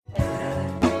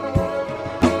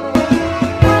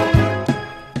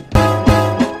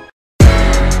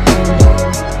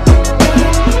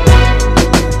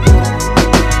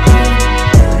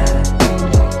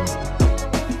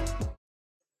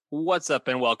What's up,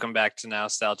 and welcome back to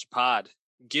Nostalgia Pod,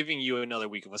 giving you another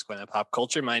week of what's going on in pop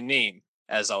culture. My name,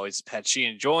 as always, is Pat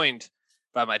Sheehan, joined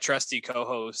by my trusty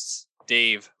co-hosts,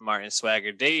 Dave Martin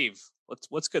Swagger. Dave,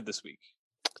 what's good this week?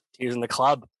 Tears in the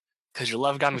club, because your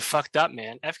love got me fucked up,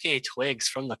 man. FKA Twigs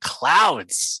from the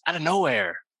clouds, out of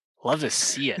nowhere. Love to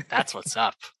see it. That's what's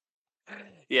up.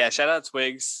 Yeah, shout out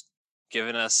Twigs,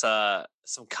 giving us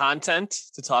some content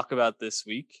to talk about this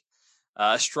week.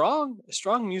 A strong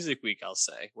music week, I'll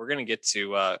say. We're gonna get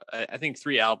to I think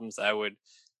 3 albums I would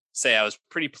say I was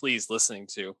pretty pleased listening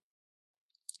to,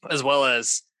 as well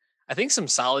as I think some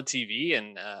solid TV,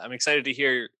 and I'm excited to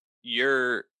hear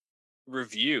your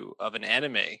review of an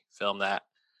anime film that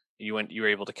you were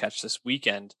able to catch this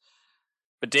weekend.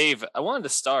 But Dave, I wanted to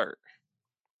start,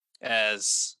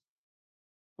 as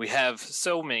we have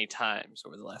so many times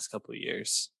over the last couple of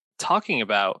years, talking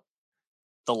about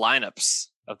the lineups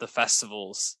of the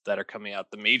festivals that are coming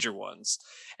out, the major ones.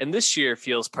 And this year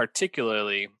feels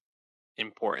particularly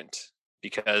important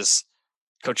because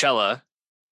Coachella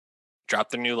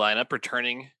dropped their new lineup,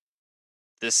 returning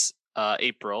this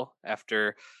April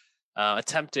after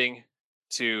attempting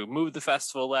to move the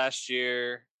festival last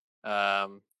year. A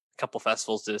couple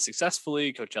festivals did it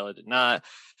successfully. Coachella did not.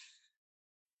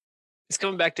 It's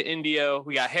coming back to Indio.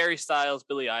 We got Harry Styles,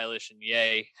 Billie Eilish, and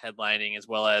Ye headlining, as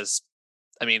well as,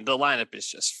 I mean, the lineup is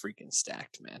just freaking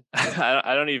stacked, man.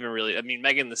 I don't even really, I mean,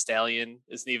 Megan Thee Stallion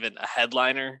isn't even a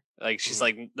headliner. Like, she's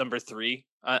like number 3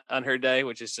 on her day,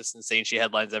 which is just insane. She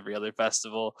headlines every other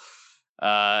festival.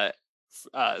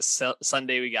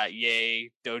 Sunday, we got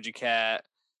Ye, Doja Cat,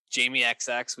 Jamie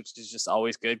XX, which is just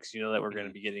always good because you know that we're going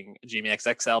to be getting a Jamie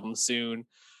XX album soon.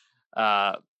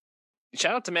 Shout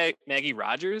out to Maggie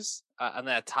Rogers on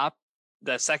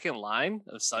that second line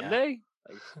of Sunday.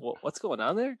 Yeah. Like, what's going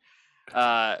on there?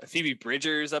 Phoebe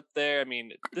Bridgers up there. I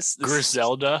mean, this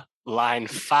Griselda, line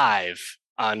 5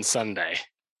 on Sunday.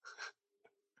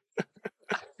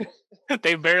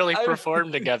 They barely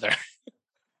performed together.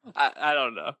 I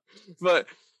don't know, but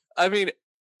I mean,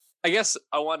 I guess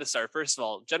I want to start, first of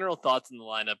all, general thoughts in the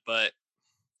lineup, but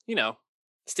you know,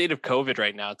 state of COVID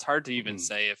right now, it's hard to even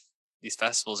say if these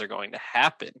festivals are going to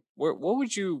happen. What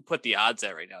would you put the odds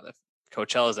at right now that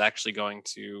Coachella is actually going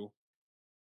to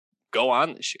go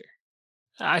on this year?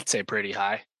 I'd say pretty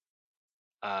high.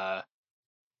 Yeah,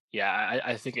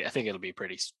 I think it'll be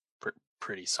pretty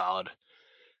solid.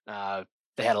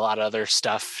 They had a lot of other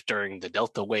stuff during the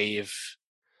Delta wave,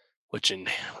 which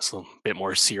was a little bit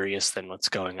more serious than what's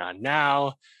going on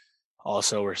now.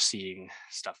 Also, we're seeing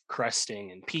stuff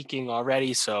cresting and peaking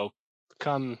already. So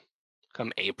come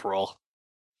April,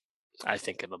 I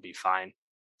think it'll be fine.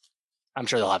 I'm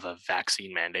sure they'll have a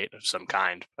vaccine mandate of some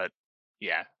kind, but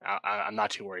yeah, I'm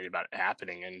not too worried about it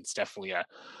happening. And it's definitely a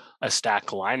stacked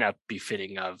lineup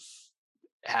befitting of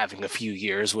having a few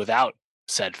years without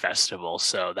said festival.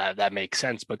 So that makes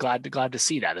sense. But glad to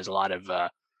see that. There's a lot of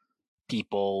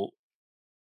people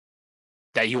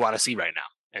that you want to see right now,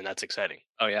 and that's exciting.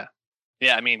 Oh yeah.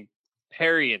 Yeah, I mean,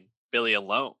 Harry and Billie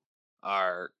alone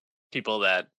are people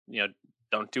that, you know,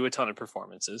 don't do a ton of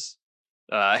performances.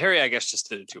 Harry, I guess, just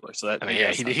did a tour, so that, I mean,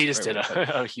 yeah, he just did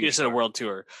a world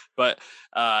tour. But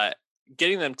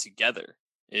getting them together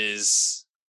is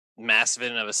massive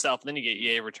in and of itself. And then you get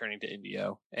Ye returning to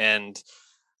Indio, and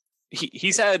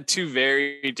he's had 2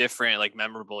 very different, like,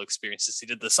 memorable experiences. He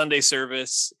did the Sunday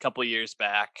service a couple of years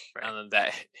back on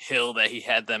that hill that he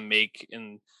had them make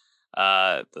in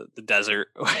the desert.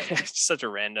 Such a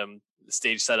random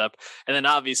stage setup. And then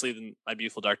obviously My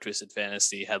Beautiful Dark Twisted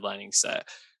Fantasy headlining set,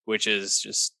 which is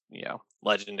just, you know,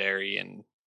 legendary and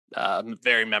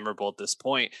very memorable at this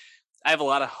point. I have a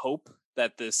lot of hope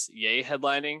that this Ye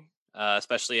headlining,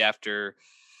 especially after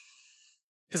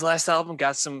his last album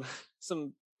got some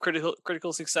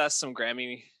critical success, some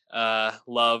Grammy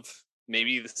love.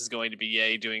 Maybe this is going to be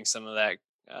Ye doing some of that,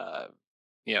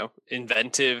 you know,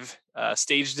 inventive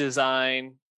stage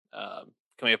design,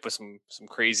 coming up with some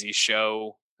crazy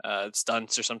show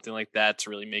stunts or something like that to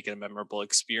really make it a memorable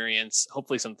experience.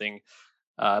 Hopefully something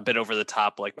a bit over the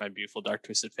top, like My Beautiful Dark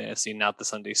Twisted Fantasy, not the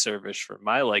Sunday service for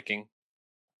my liking.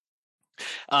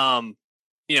 You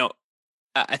know,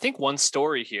 I think one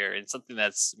story here, and something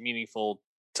that's meaningful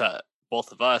to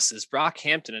both of us, is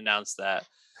Brockhampton announced that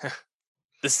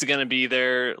this is going to be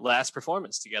their last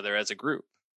performance together as a group.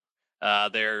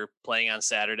 They're playing on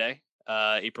Saturday,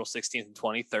 April 16th and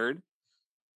 23rd.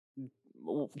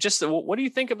 Just what do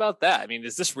you think about that? I mean,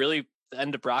 is this really the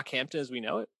end of Brockhampton as we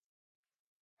know it?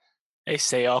 They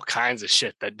say all kinds of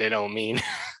shit that they don't mean,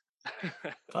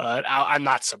 but I'm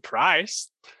not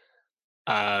surprised.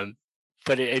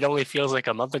 But it only feels like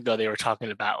a month ago they were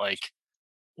talking about, like,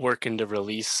 working to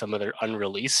release some of their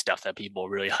unreleased stuff that people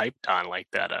really hyped on, like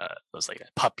that those like a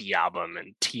Puppy album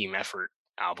and Team Effort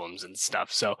albums and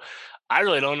stuff. So I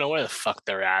really don't know where the fuck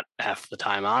they're at half the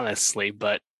time, honestly,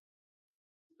 but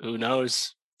who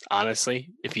knows?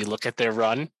 Honestly, if you look at their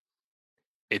run,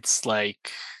 it's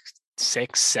like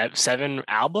 7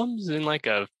 albums in like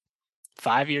a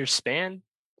 5-year span,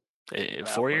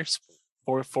 4 years,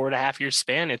 4.5 year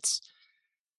span.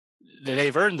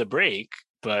 They've earned the break,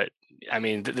 but I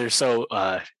mean, they're so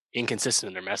inconsistent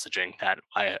in their messaging that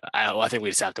I think we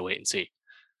just have to wait and see.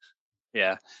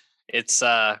 Yeah, it's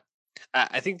I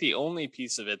think the only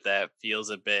piece of it that feels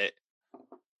a bit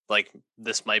like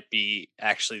this might be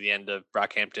actually the end of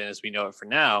Brockhampton as we know it for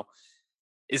now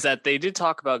is that they did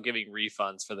talk about giving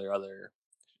refunds for their other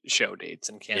show dates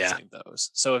and canceling those.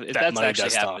 So if that's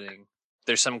actually happening,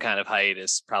 there's some kind of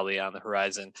hiatus probably on the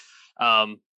horizon.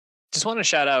 Just want to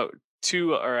shout out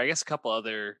two, or I guess a couple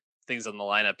other things on the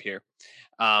lineup here.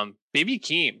 Baby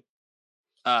Keem,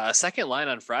 second line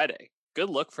on Friday. Good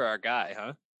look for our guy,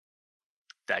 huh?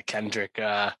 That Kendrick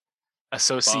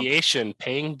association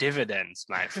paying dividends,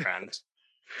 my friend.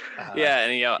 Yeah,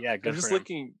 and good.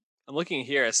 I'm looking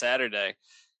here at Saturday,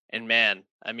 and man,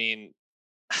 I mean,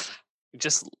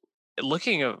 just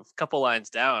looking a couple lines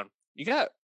down, you got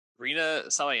Rina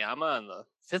Sawayama on the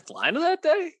fifth line of that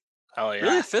day. Oh yeah,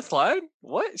 really? Fifth line?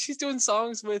 What? She's doing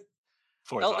songs with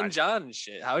Elton line. John and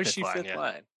shit. How is she fifth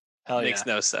line? Hell Makes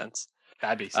no sense.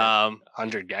 That'd be sick.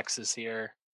 100 Gex is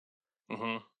here.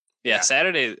 Mm-hmm. Yeah,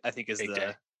 Saturday I think is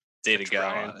the day to go,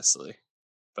 honestly.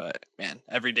 But man,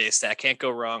 everyday stat can't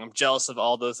go wrong. I'm jealous of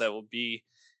all those that will be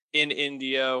in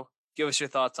Indio. Give us your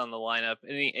thoughts on the lineup.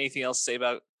 Anything else to say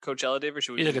about Coachella, Dave? Or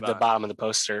should we look at the bottom of the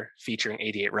poster featuring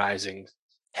 88 Rising,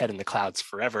 Head in the Clouds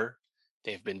Forever.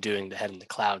 They've been doing the Head in the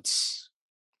Clouds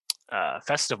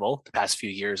festival the past few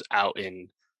years out in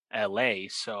LA.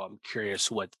 So I'm curious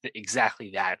what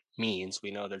exactly that means.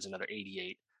 We know there's another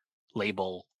 88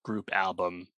 label group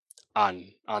album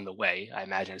on the way. I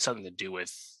imagine it's something to do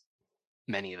with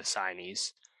many of the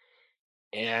signees.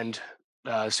 And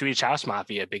Swedish House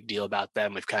Mafia, big deal about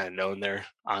them. We've kind of known they're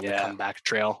on the comeback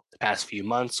trail the past few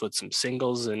months with some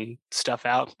singles and stuff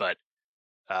out, but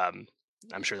I'm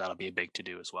sure that'll be a big to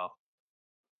do as well.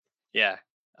 Yeah.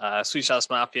 Swedish House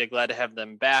Mafia, glad to have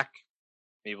them back.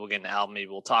 Maybe we'll get an album, maybe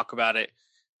we'll talk about it.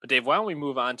 But Dave, why don't we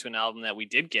move on to an album that we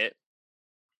did get?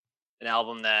 An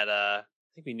album that I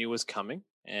think we knew was coming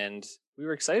and we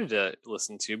were excited to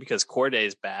listen to because Corday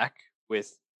is back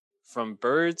with From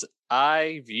Bird's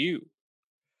Eye View.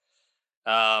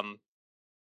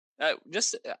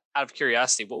 Just out of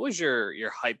curiosity, what was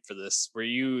your hype for this? Were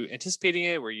you anticipating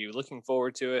it? Were you looking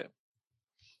forward to it?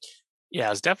 Yeah, I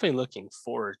was definitely looking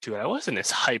forward to it. I wasn't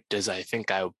as hyped as I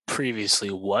think I previously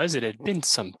was. It had been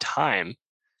some time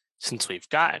since we've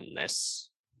gotten this.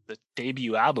 The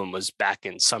debut album was back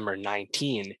in summer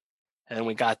 19, and then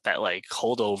we got that like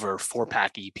holdover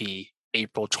 4-pack EP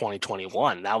April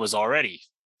 2021. That was already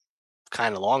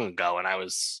kind of long ago, and I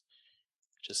was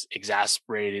just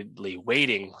exasperatedly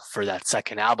waiting for that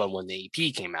second album when the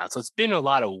EP came out. So it's been a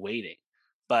lot of waiting,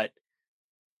 but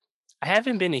I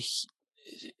haven't been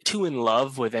too in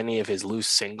love with any of his loose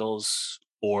singles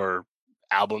or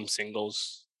album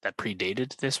singles that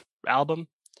predated this album.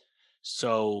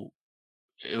 So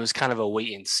it was kind of a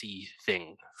wait and see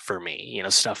thing for me,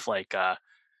 stuff like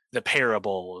The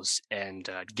Parables and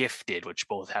Gifted, which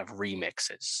both have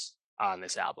remixes on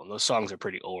this album. Those songs are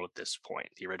pretty old at this point.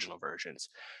 The original versions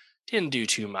didn't do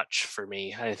too much for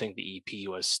me. I didn't think the EP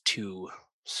was too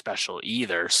special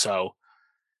either. So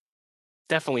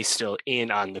definitely still in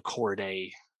on the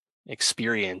Corday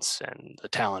experience, and the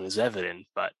talent is evident.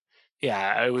 But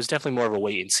yeah, it was definitely more of a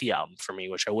wait and see album for me,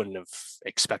 which I wouldn't have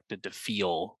expected to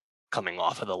feel coming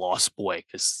off of The Lost Boy,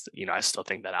 because I still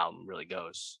think that album really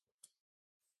goes.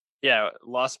 Yeah,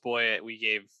 Lost Boy, we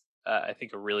gave I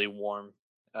think a really warm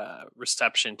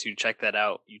reception to. Check that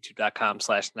out,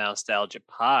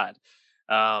 youtube.com/nostalgiapod.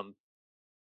 After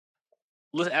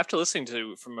listening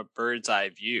to From a Bird's Eye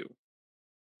View,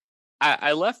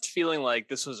 I left feeling like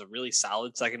this was a really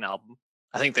solid second album.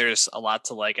 I think there's a lot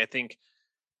to like. I think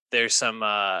there's some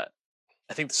I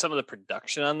think some of the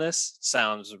production on this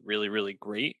sounds really, really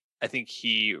great. I think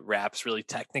he raps really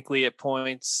technically at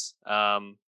points.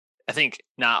 I think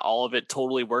not all of it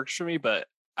totally works for me, but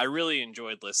I really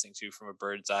enjoyed listening to From a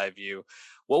Bird's Eye View.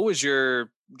 What was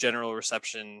your general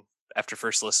reception after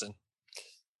first listen?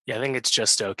 Yeah, I think it's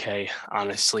just okay.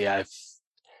 Honestly, I've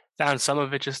found some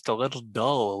of it just a little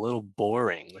dull, a little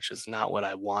boring, which is not what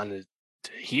I wanted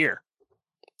to hear.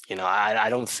 I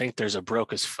don't think there's a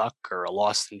Broke as Fuck or a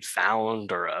Lost and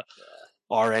Found or a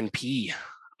RNP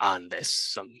on this.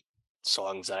 Some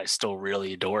songs that I still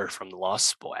really adore from the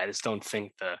Lost Boy. I just don't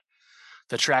think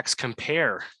the tracks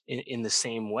compare in the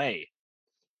same way.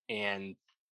 And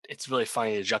it's really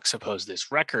funny to juxtapose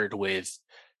this record with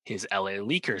his LA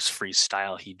Leakers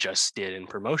freestyle he just did in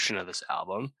promotion of this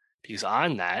album, because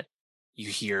on that you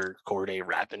hear Corday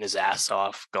rapping his ass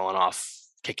off, going off,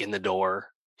 kicking the door.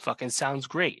 Fucking sounds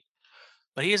great.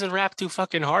 But he doesn't rap too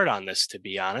fucking hard on this, to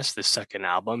be honest, this second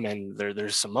album. And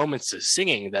there's some moments of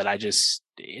singing that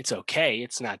it's okay.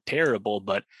 It's not terrible,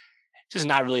 but it's just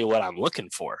not really what I'm looking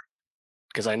for.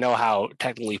 Because I know how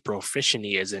technically proficient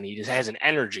he is, and he just has an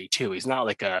energy too. He's not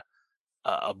like a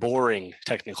boring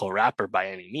technical rapper by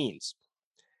any means.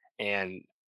 And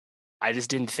I just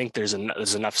didn't think there's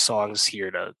enough songs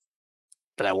here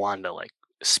that I wanted to like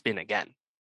spin again,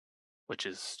 which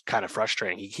is kind of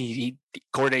frustrating. He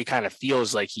Corday kind of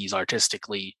feels like he's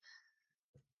artistically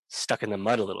stuck in the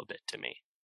mud a little bit to me.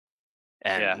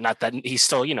 And not that he's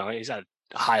still, he's at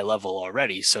a high level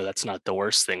already, so that's not the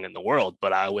worst thing in the world,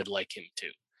 but I would like him to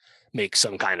make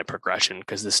some kind of progression,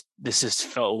 because this just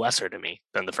felt lesser to me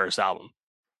than the first album.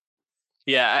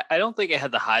 Yeah, I don't think it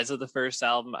had the highs of the first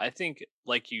album. I think,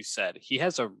 like you said, he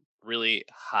has a really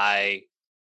high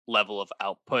level of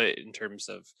output in terms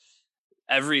of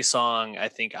every song I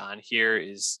think on here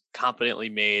is competently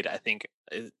made. I think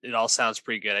it all sounds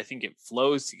pretty good. I think it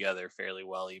flows together fairly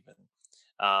well even.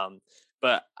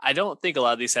 But I don't think a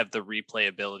lot of these have the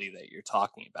replayability that you're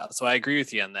talking about. So I agree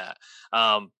with you on that.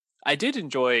 I did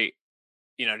enjoy,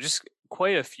 just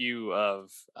quite a few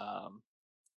of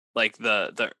like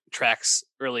the tracks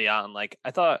early on. Like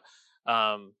I thought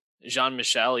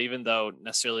Jean-Michel, even though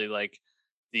necessarily like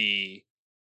I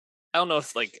don't know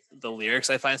if like the lyrics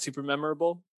I find super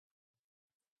memorable,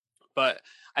 but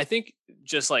I think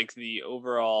just like the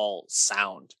overall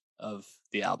sound of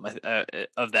the album,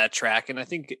 of that track. And I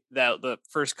think that the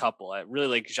first couple, I really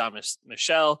like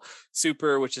Jean-Michel,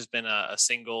 Super, which has been a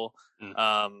single.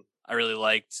 I really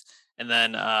liked. And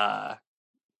then not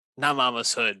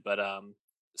Mama's Hood, but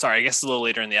sorry, I guess a little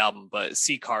later in the album, but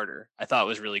C. Carter, I thought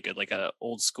was really good, like a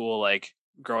old school, like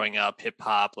growing up hip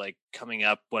hop, like coming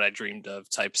up what I dreamed of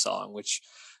type song, which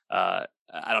I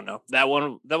don't know. That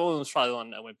one was probably the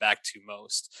one I went back to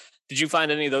most. Did you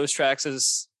find any of those tracks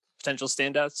as potential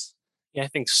standouts? Yeah, I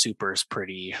think Super is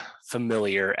pretty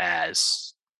familiar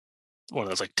as one of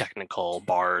those like technical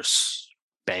bars,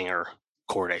 banger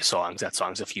Corday songs. That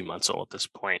song's a few months old at this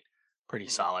point. Pretty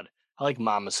solid. I like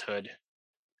Mama's Hood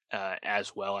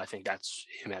as well. I think that's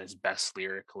him at his best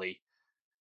lyrically.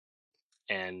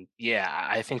 And yeah,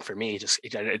 I think for me,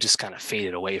 it just kind of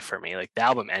faded away for me. Like the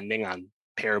album ending on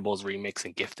Parables remix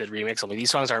and Gifted remix. I mean,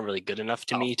 these songs aren't really good enough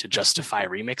to me to justify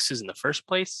remixes in the first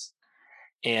place.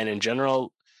 And in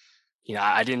general,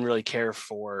 I didn't really care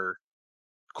for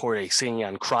Corday singing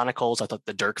on Chronicles. I thought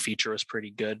the Dirk feature was pretty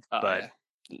good, but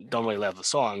don't really love the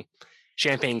song.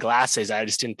 Champagne Glasses, I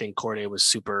just didn't think Corday was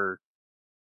super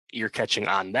ear catching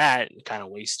on that, kind of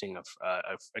wasting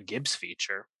a Gibbs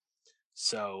feature.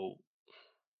 So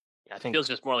I think it feels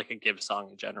just more like a Gibbs song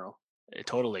in general.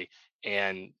 Totally.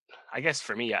 And I guess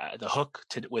for me, the hook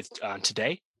with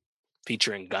Today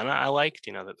featuring Gunna, I liked.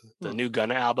 The new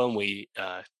Gunna album we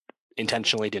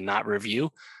intentionally did not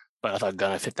review, but I thought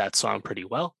Gunna fit that song pretty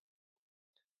well.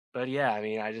 But yeah, I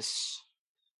mean, I just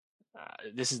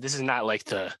this is not like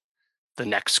the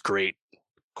next great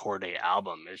Corday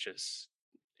album. It's just,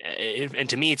 and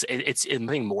to me, it's I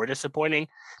think more disappointing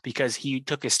because he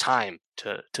took his time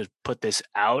to put this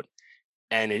out,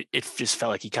 and it just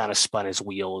felt like he kind of spun his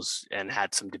wheels and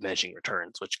had some diminishing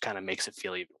returns, which kind of makes it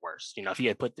feel even worse. If he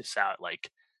had put this out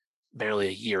like barely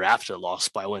a year after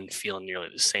Lost Boy, I wouldn't feel nearly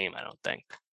the same, I don't think.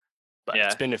 But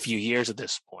It's been a few years at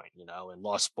this point, and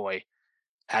Lost Boy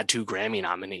had 2 Grammy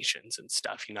nominations and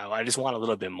stuff. I just want a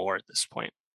little bit more at this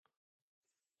point.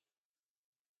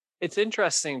 It's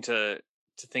interesting to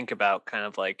think about kind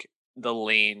of like the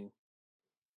lane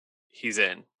he's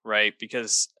in, right?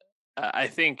 Because I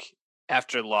think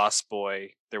after Lost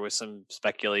Boy, there was some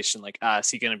speculation like, is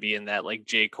he going to be in that like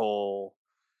J. Cole,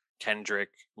 Kendrick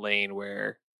lane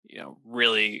where,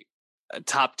 really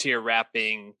top tier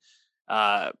rapping,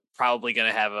 probably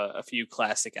going to have a few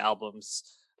classic albums.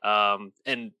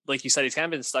 And like you said, he's kind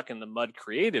of been stuck in the mud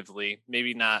creatively,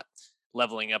 maybe not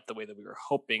leveling up the way that we were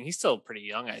hoping. He's still pretty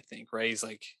young, I think, right? He's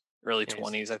like early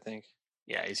 20s, I think.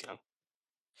 Yeah, he's young.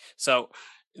 So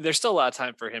there's still a lot of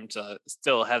time for him to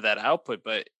still have that output,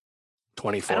 but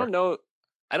 24. I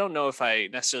don't know if I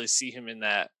necessarily see him in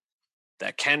that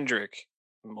Kendrick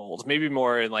mold. Maybe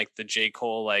more in like the J.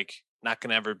 Cole, like not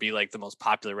gonna ever be like the most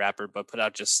popular rapper, but put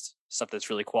out just stuff that's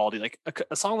really quality. Like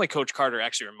a song like Coach Carter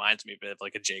actually reminds me a bit of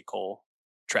like a J. Cole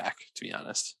track, to be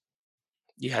honest.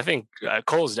 Yeah, I think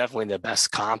Cole's definitely the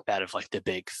best comp out of like the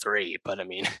big three. But I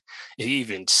mean, if he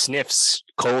even sniffs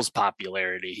Cole's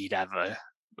popularity, he'd have a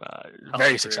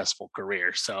very successful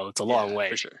career. So it's a long way,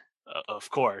 for sure. Of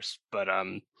course. But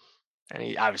and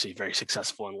he obviously very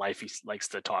successful in life. He likes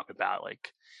to talk about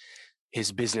like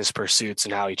his business pursuits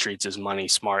and how he treats his money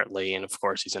smartly. And of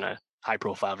course, he's in a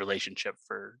high-profile relationship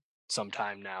for some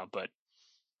time now. But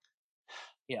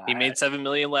yeah, he made $7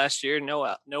 million last year. No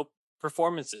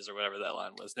performances or whatever that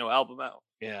line was. No album out.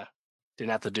 Yeah,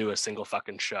 didn't have to do a single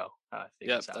fucking show.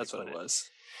 Yeah, that's what it was.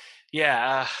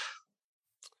 Yeah,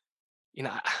 you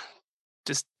know,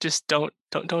 just don't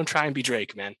try and be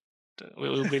Drake, man.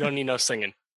 We don't need no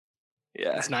singing.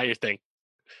 Yeah, it's not your thing.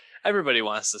 Everybody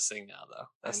wants to sing now, though.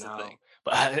 That's the thing.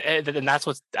 But and that's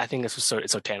what I think is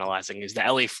so tantalizing is the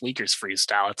LA Fleekers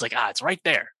freestyle. It's like it's right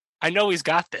there. I know he's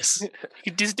got this.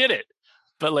 He just did it.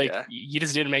 But like you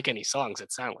just didn't make any songs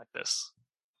that sound like this.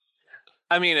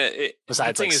 I mean,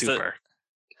 besides like Super,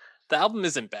 the album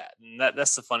isn't bad, and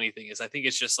that's the funny thing is I think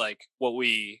it's just like what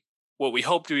we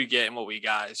hoped we get and what we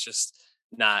got is just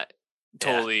not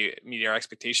totally meet our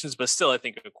expectations, but still I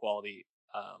think a quality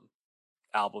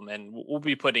album, and we'll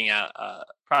be putting out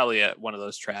probably one of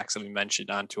those tracks that we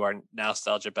mentioned onto our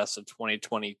Nostalgia Best of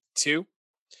 2022.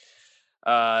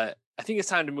 I think it's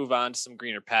time to move on to some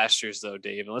greener pastures, though,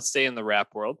 Dave, and let's stay in the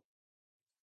rap world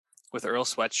with Earl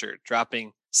Sweatshirt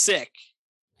dropping Sick.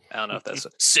 I don't know if that's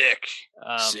Sick.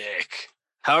 Sick.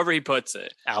 However he puts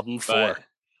it. Album 4.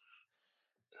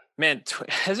 Man,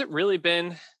 has it really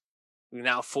been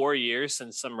now 4 years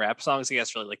since some rap songs? I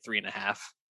guess really like 3.5.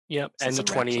 Yep. End of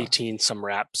 2018, some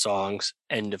rap songs.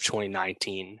 End of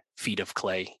 2019, Feet of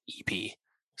Clay EP.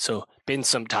 So been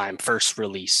some time. First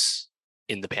release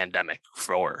in the pandemic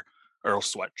for Earl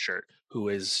Sweatshirt, who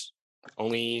is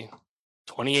only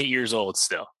 28 years old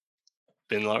still.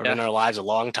 Been in our lives a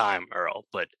long time, Earl.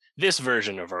 But this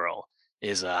version of Earl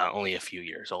is only a few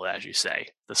years old, as you say.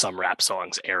 The Some Rap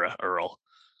Songs era Earl.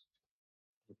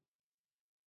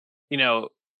 You know,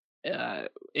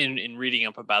 in reading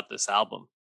up about this album,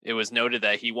 it was noted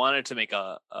that he wanted to make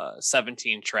a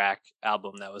 17-track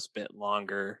album that was a bit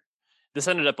longer. This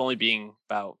ended up only being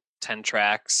about 10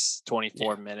 tracks,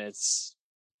 24 minutes,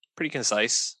 pretty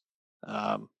concise.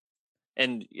 And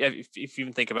if you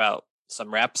even think about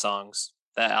Some Rap Songs,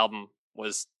 that album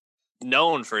was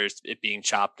known for it being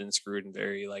chopped and screwed and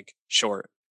very like short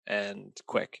and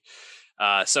quick.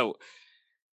 So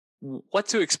what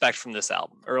to expect from this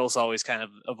album? Earl's always kind of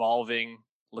evolving,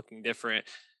 looking different.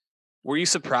 Were you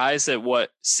surprised at what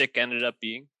Sick ended up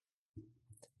being?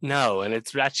 No, and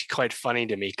it's actually quite funny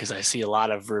to me because I see a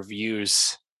lot of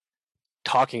reviews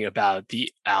talking about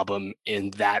the album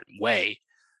in that way,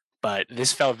 but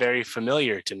this felt very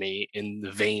familiar to me in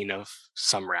the vein of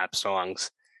Some Rap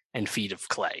Songs and Feet of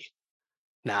Clay.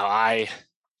 Now, I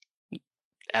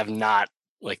am not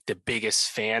like the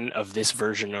biggest fan of this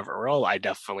version of Earl. I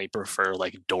definitely prefer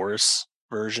like Doris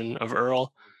version of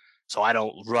Earl. So I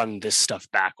don't run this stuff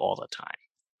back all the time.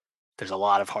 There's a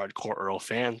lot of hardcore Earl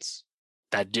fans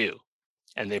that do,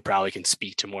 and they probably can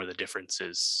speak to more of the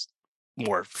differences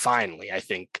more finely. I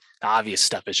think the obvious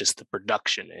stuff is just the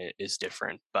production is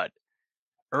different, but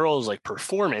Earl's like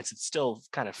performance, it still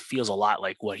kind of feels a lot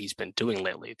like what he's been doing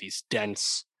lately. These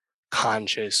dense,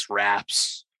 conscious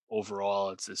raps. Overall,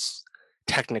 it's this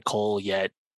technical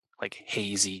yet like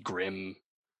hazy, grim,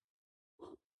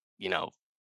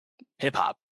 hip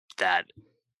hop that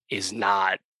is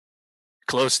not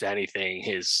close to anything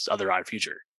his other Odd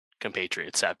Future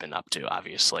compatriots have been up to,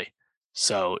 obviously.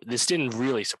 So this didn't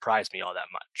really surprise me all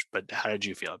that much. But how did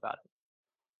you feel about it?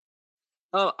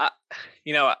 Oh,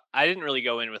 I didn't really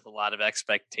go in with a lot of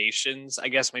expectations. I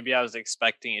guess maybe I was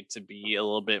expecting it to be a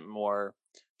little bit more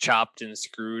chopped and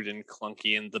screwed and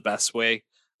clunky in the best way,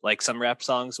 like Some Rap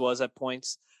Songs was at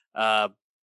points.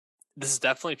 This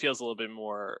definitely feels a little bit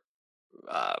more,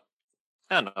 I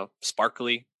don't know,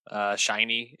 sparkly,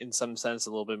 shiny in some sense,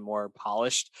 a little bit more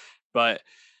polished. But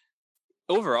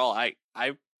overall, I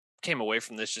came away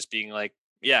from this just being like,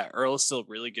 yeah, Earl is still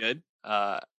really good.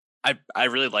 I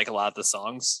really like a lot of the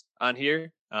songs on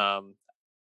here. I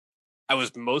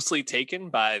was mostly taken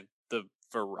by the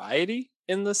variety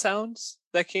in the sounds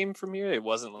that came from here. It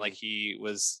wasn't like he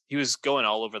was going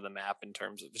all over the map in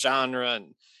terms of genre,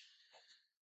 and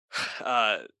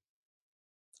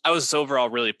I was overall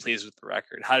really pleased with the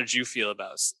record. How did you feel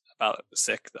about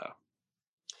Sick though?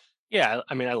 Yeah,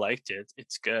 I mean, I liked it.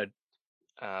 It's good.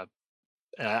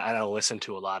 And I don't listen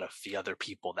to a lot of the other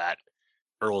people that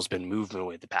Earl's been moving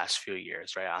with the past few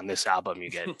years, right? On this album, you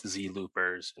get Z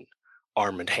Loopers and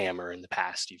Arm & Hammer in the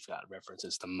past. You've got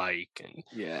references to Mike and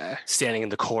Yeah. Standing in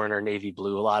the Corner, Navy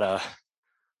Blue, a lot of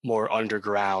more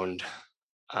underground,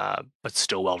 but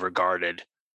still well-regarded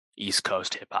East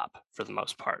Coast hip-hop for the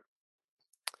most part.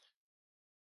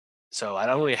 So I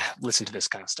don't really listen to this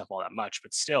kind of stuff all that much,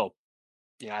 but still,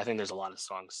 I think there's a lot of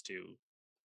songs to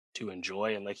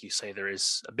enjoy. And like you say, there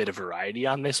is a bit of variety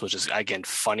on this, which is, again,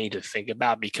 funny to think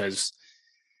about because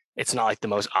it's not like the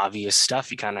most obvious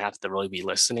stuff you kind of have to really be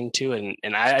listening to.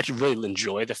 And I actually really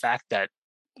enjoy the fact that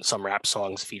some rap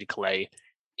songs, Vita Clay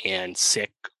and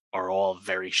Sick, are all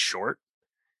very short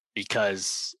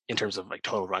because in terms of like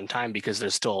total runtime, because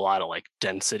there's still a lot of like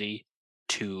density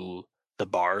to the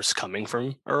bars coming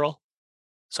from Earl.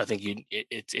 So I think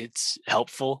it's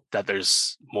helpful that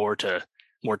there's more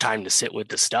time to sit with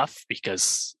the stuff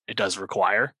because it does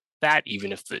require that,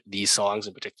 even if these songs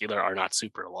in particular are not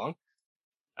super long.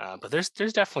 But there's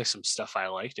definitely some stuff I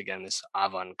liked. Again, this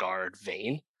avant-garde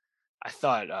vein. I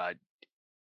thought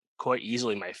quite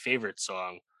easily my favorite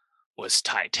song was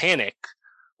Titanic,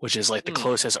 which is like the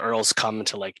closest Earl's come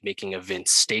to like making a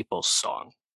Vince Staples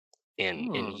song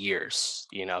in years.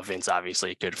 Vince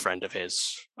obviously a good friend of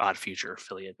his, Odd Future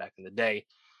affiliate back in the day.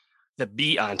 The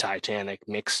beat on Titanic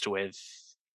mixed with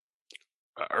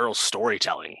Earl's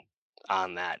storytelling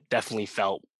on that definitely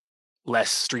felt less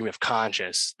stream of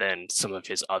conscious than some of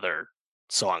his other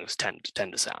songs tend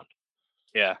to sound.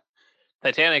 Yeah.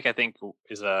 Titanic, I think,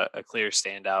 is a clear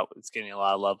standout. It's getting a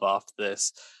lot of love off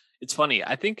this. It's funny.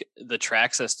 I think the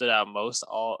tracks that stood out most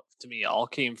all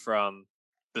came from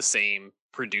the same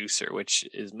producer, which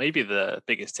is maybe the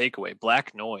biggest takeaway.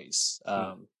 Black Noise.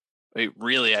 It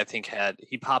really, I think,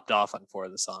 he popped off on 4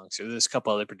 of the songs. So there's a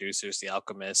couple other producers, The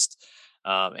Alchemist,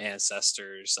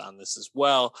 Ancestors on this as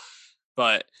well.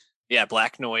 But yeah,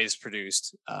 Black Noise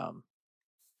produced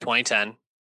 2010,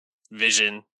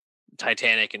 Vision,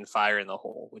 Titanic, and Fire in the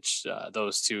Hole, which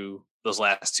those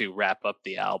last 2 wrap up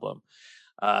the album.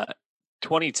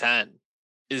 2010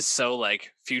 is so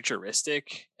like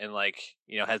futuristic and like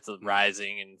has the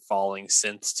rising and falling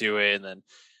synths to it, and then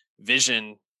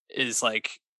Vision is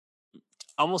like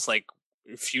almost like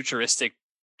futuristic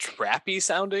trappy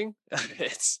sounding.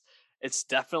 it's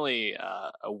definitely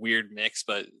a weird mix,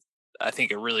 but I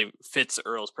think it really fits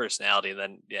Earl's personality. And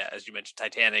then as you mentioned,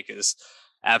 Titanic is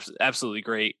absolutely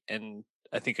great, and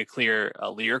I think a clear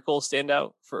lyrical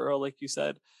standout for Earl, like you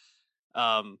said.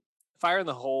 Fire in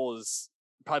the Hole is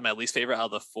probably my least favorite out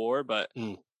of the 4, but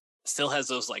still has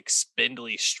those like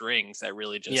spindly strings that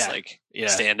really just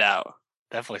stand out.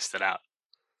 Definitely stood out.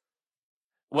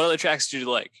 What other tracks did you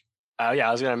like?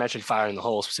 I was going to mention Fire in the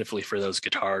Hole specifically for those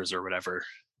guitars or whatever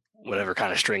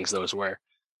kind of strings those were.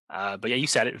 But yeah, you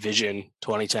said it. Vision,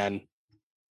 2010,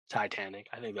 Titanic.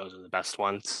 I think those are the best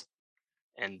ones.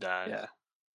 And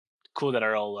cool that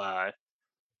Earl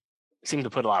seemed to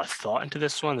put a lot of thought into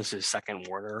this one. This is his second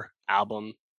Warner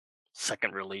album,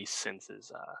 second release since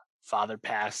his father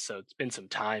passed. So it's been some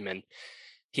time, and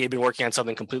he had been working on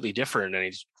something completely different, and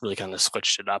he's really kind of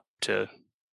switch up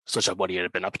what he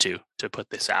had been up to put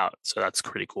this out. So that's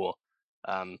pretty cool.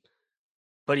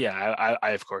 But yeah,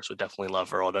 I of course would definitely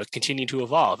love Earl to continue to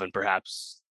evolve and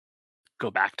perhaps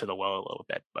go back to the well a little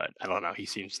bit. But I don't know. He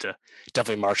seems to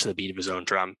definitely march to the beat of his own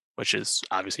drum, which is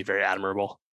obviously very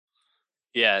admirable.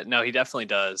 Yeah, no, he definitely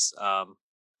does. I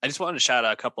just wanted to shout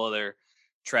out a couple other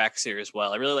tracks here as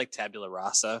well. I really like Tabula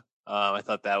Rasa. I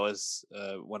thought that was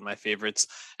one of my favorites.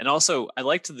 And also, I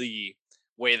liked the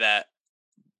way that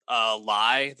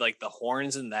Lie, like the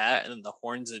horns in that and then the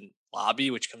horns in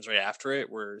Lobby, which comes right after it,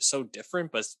 were so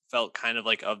different, but felt kind of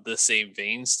like of the same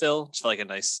vein still. Just felt like a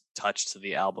nice touch to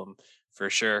the album for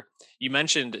sure. You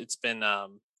mentioned it's been the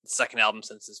second album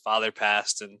since his father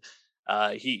passed, and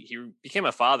he became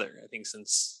a father, I think,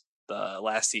 since the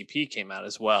last EP came out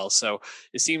as well. So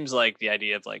it seems like the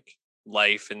idea of like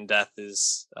life and death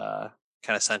is kind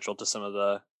of central to some of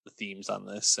the themes on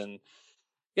this. And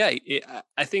yeah,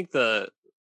 I think the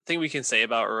thing we can say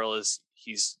about Earl is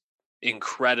he's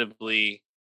incredibly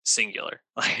singular.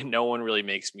 Like no one really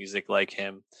makes music like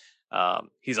him.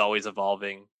 He's always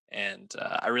evolving, and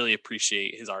I really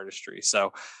appreciate his artistry.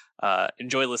 So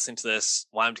enjoy listening to this.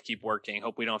 Want him to keep working.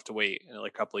 Hope we don't have to wait another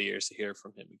couple of years to hear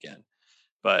from him again.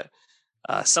 But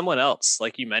someone else,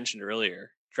 like you mentioned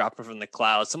earlier, dropping from the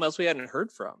clouds, someone else we hadn't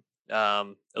heard from,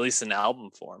 at least in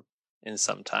album form in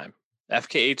some time.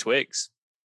 FKA Twigs.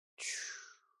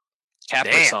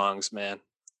 Capra songs, man.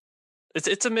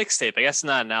 It's a mixtape. I guess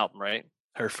not an album, right?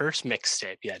 Her first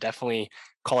mixtape. Yeah, definitely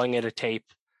calling it a tape.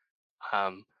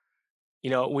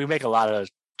 We make a lot of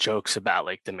jokes about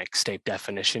like the mixtape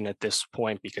definition at this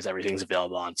point because everything's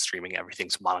available on streaming,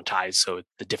 everything's monetized, so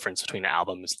the difference between an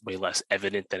album is way less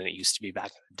evident than it used to be back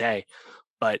in the day.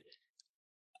 But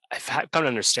I've come to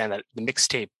understand that the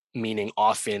mixtape meaning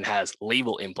often has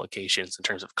label implications in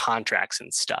terms of contracts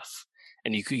and stuff.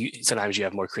 And sometimes you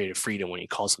have more creative freedom when you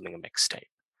call something a mixtape,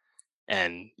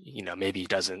 and maybe it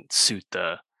doesn't suit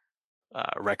the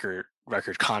record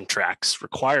contracts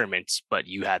requirements, but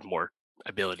you had more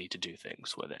ability to do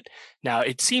things with it. Now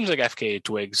it seems like FKA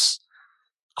Twigs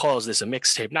calls this a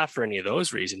mixtape, not for any of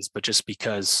those reasons, but just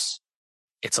because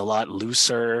it's a lot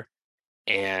looser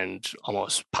and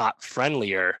almost pop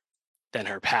friendlier than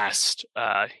her past,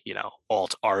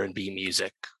 alt R&B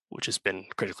music, which has been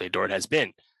critically adored, has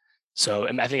been. So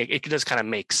I think it does kind of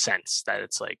make sense that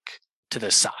it's like to the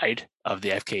side of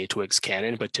the FKA Twigs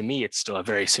canon, but to me, it's still a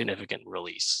very significant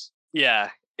release. Yeah,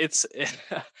 it's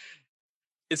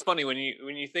it's funny when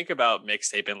you think about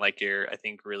mixtape and like you're, I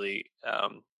think, really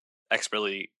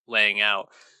expertly laying out.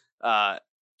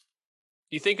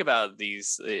 You think about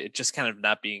these, it just kind of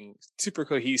not being super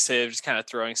cohesive, just kind of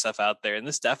throwing stuff out there. And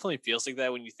this definitely feels like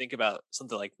that when you think about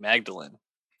something like Magdalene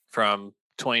from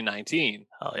 2019.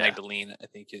 Oh, yeah. Magdalene, I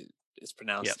think it is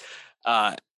pronounced.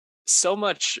 Yep. So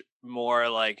much more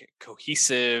like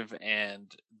cohesive, and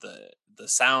the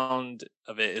sound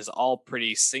of it is all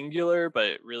pretty singular, but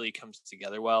it really comes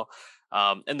together well.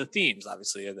 And the themes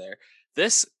obviously are there.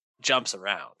 This jumps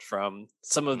around from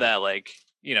some of that, like,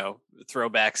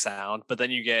 throwback sound, but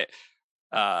then you get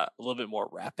a little bit more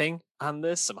rapping on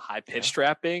this, some high-pitched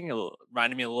rapping,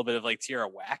 reminding me a little bit of like Tierra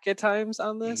Whack at times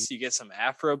on this. You get some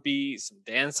Afrobeat, some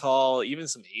dance hall, even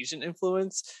some Asian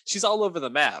influence. She's all over the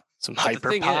map. Some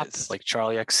hyper pop, like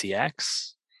Charli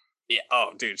XCX. Yeah.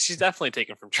 Oh, dude, she's definitely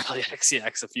taken from Charli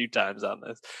XCX a few times on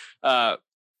this. But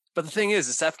the thing is,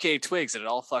 it's FKA Twigs, and it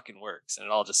all fucking works, and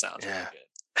it all just sounds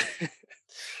really good.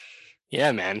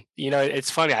 Yeah, man.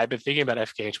 It's funny. I've been thinking about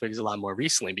FKA Twigs a lot more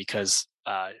recently because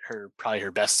probably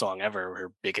her best song ever,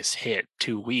 her biggest hit,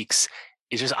 2 Weeks,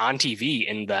 is just on TV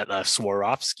in that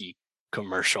Swarovski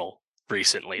commercial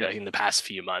recently, like in the past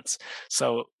few months.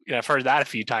 So I've heard that a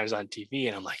few times on TV,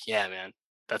 and I'm like, yeah, man,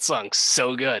 that song's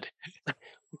so good. It'd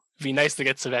be nice to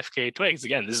get some FKA Twigs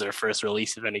again. This is her first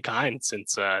release of any kind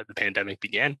since the pandemic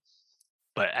began.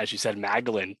 But as you said,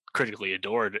 Magdalene, critically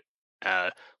adored.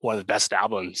 One of the best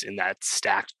albums in that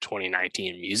stacked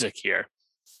 2019 music here.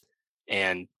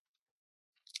 And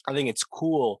I think it's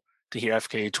cool to hear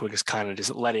FKA Twigs kind of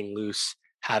just letting loose,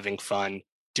 having fun,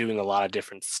 doing a lot of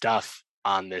different stuff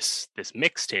on this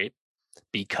mixtape,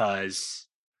 because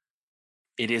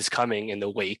it is coming in the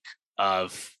wake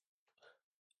of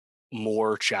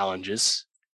more challenges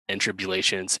and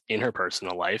tribulations in her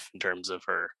personal life in terms of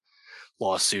her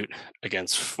lawsuit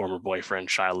against former boyfriend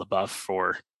Shia LaBeouf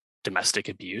for domestic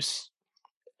abuse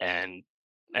and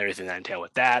everything that entailed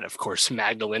with that. Of course,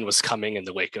 Magdalene was coming in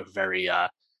the wake of very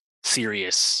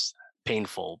serious,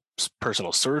 painful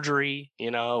personal surgery,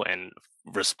 and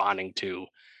responding to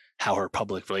how her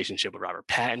public relationship with Robert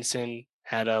Pattinson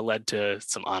had led to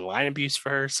some online abuse for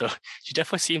her. So she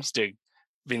definitely seems to have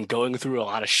been going through a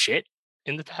lot of shit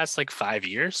in the past 5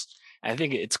 years. I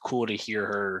think it's cool to hear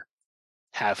her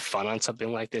have fun on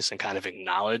something like this and kind of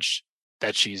acknowledge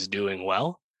that she's doing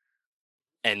well.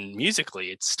 And musically,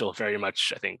 it's still very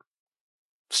much, I think,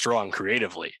 strong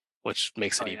creatively, which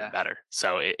makes it even better.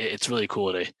 So it's really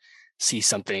cool to see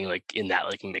something like in that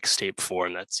mixtape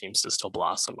form that seems to still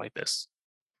blossom like this.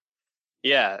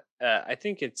 Yeah, I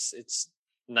think it's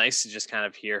nice to just kind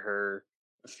of hear her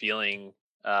feeling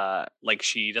like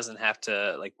she doesn't have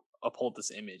to uphold this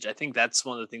image. I think that's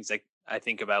one of the things that I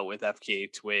think about with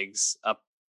FKA Twigs up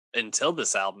until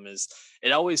this album is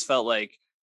it always felt like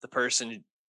the person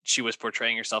she was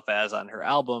portraying herself as on her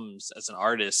albums, as an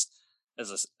artist, as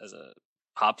a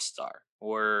pop star,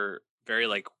 were very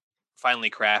finely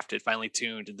crafted, finely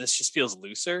tuned. And this just feels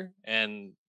looser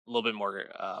and a little bit more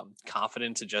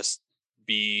confident to just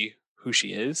be who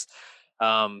she is.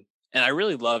 And I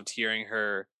really loved hearing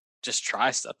her just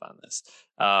try stuff on this.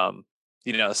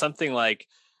 Something like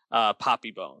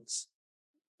Poppy Bones,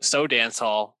 so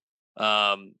dancehall.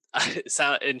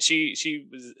 And she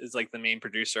is the main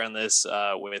producer on this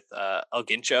with El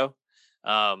Gincho,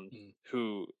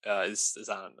 who is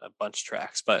on a bunch of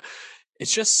tracks, but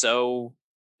it's just so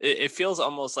it feels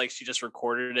almost like she just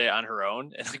recorded it on her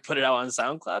own and put it out on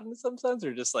SoundCloud in some sense,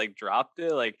 or just dropped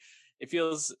it. It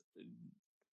feels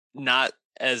not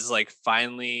as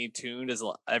finely tuned as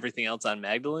everything else on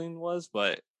Magdalene was,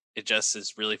 but it just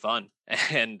is really fun.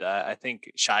 And I think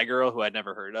Shy Girl, who I'd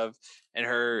never heard of, and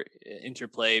her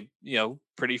interplay,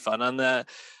 pretty fun on that.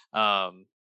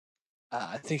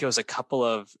 I think it was a couple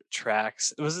of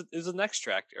tracks. It was the next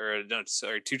track, or no,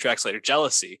 sorry, 2 tracks later.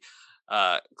 Jealousy,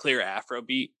 clear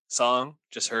Afrobeat song,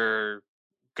 just her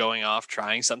going off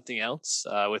trying something else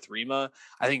with Rima.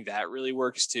 I think that really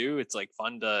works too. It's like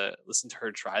fun to listen to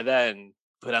her try that and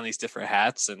put on these different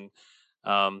hats, and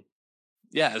um,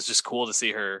 yeah, it's just cool to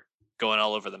see her going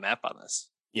all over the map on this.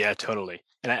 Yeah, totally.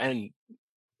 And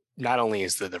not only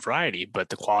is the variety, but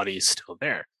the quality is still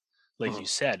there. Like you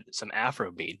said, some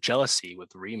Afrobeat, Jealousy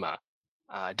with Rima,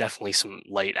 definitely some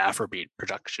light Afrobeat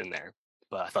production there.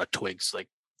 But I thought Twigs like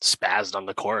spazzed on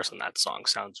the chorus on that song.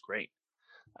 Sounds great.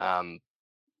 Um,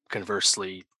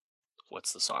 Conversely,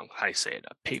 what's the song? How do you say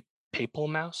it? Papal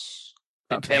Mouse?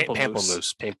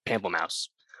 Pamplemousse. Pamplemousse,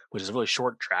 which is a really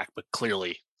short track, but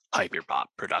clearly hyper pop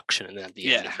production. And then at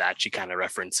the end of that, she kind of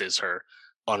references her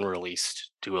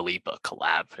unreleased Dua Lipa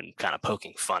collab and kind of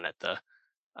poking fun at the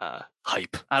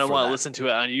hype. I don't want to listen to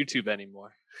it on YouTube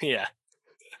anymore. Yeah,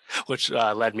 which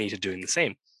led me to doing the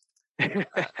same.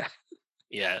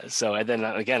 Yeah. So, and then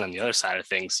again, on the other side of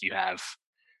things, you have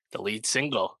the lead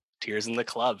single, Tears in the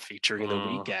Club, featuring The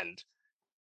Weeknd.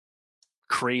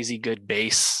 Crazy good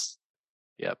bass.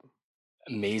 Yep.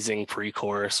 Amazing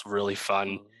pre-chorus, really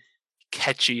fun.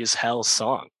 Catchy as hell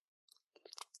song.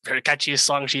 Very catchiest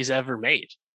song she's ever made.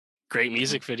 Great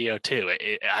music video too.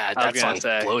 That song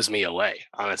blows me away,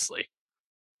 honestly.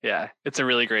 Yeah, it's a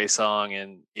really great song,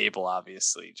 and Abel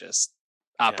obviously just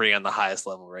operating on the highest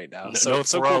level right now. No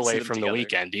throwaway from The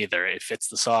Weeknd either. It fits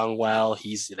the song well.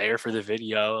 He's there for the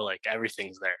video. Like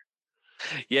everything's there.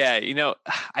 Yeah,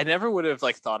 I never would have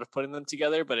like thought of putting them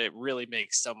together, but it really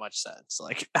makes so much sense.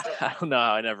 Like I don't know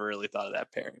how I never really thought of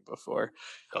that pairing before.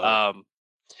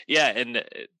 Yeah, and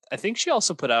I think she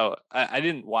also put out, I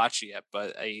didn't watch it yet,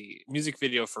 but a music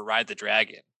video for Ride the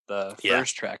Dragon, the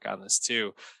first track on this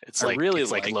too. It's like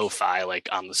lo-fi, like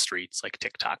on the streets, like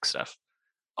TikTok stuff.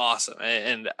 Awesome.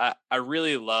 And I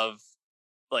really love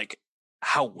like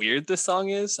how weird this song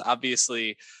is.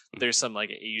 Obviously there's some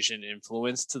like Asian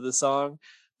influence to the song,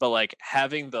 but like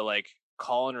having the like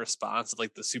call and response of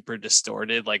like the super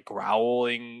distorted, like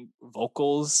growling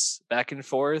vocals back and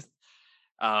forth.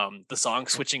 The song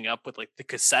switching up with like the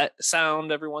cassette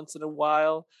sound every once in a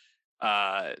while,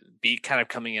 beat kind of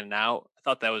coming in and out. I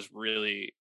thought that was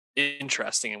really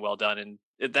interesting and well done. And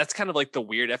that's kind of like the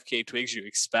weird FKA Twigs you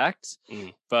expect,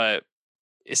 but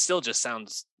it still just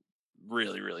sounds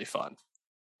really, really fun.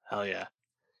 Hell yeah.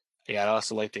 Yeah, I'd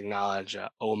also like to acknowledge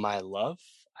Oh My Love.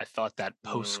 I thought that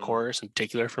post-chorus in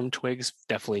particular from Twigs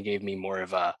definitely gave me more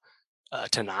of a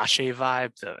Tinashe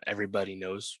vibe, the Everybody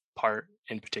Knows part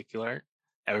in particular.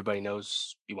 Everybody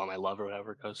Knows You Want My Love or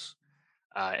whatever it goes.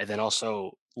 And then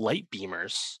also Light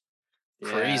Beamers,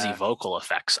 crazy vocal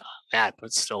effects on that,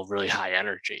 but still really high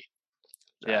energy.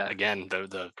 Yeah. Again,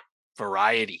 the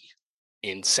variety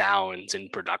in sounds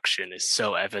and production is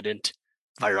so evident.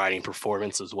 Variety in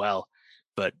performance as well.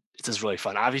 But it's just really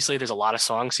fun. Obviously, there's a lot of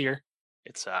songs here.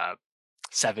 It's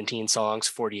 17 songs,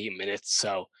 48 minutes.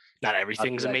 So not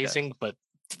everything's amazing, but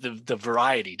the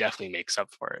variety definitely makes up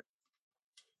for it.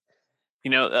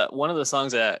 One of the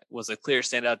songs that was a clear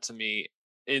standout to me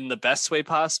in the best way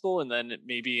possible, and then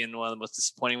maybe in one of the most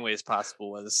disappointing ways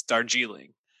possible, was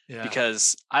Darjeeling. Yeah.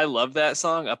 Because I love that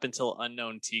song up until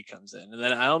Unknown T comes in. And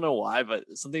then I don't know why, but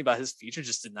something about his feature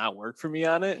just did not work for me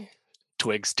on it.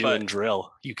 Twigs doing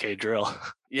drill, UK drill.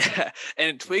 Yeah.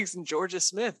 And Twigs and Georgia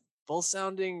Smith both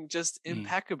sounding just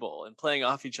impeccable and playing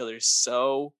off each other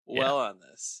so well on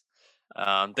this.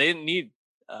 They didn't need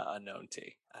Unknown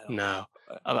T. No.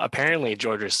 Apparently,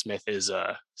 Georgia Smith is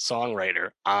a songwriter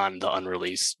on the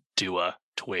unreleased Dua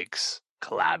Twigs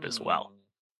collab as well.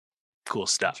 Cool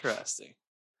stuff. Interesting.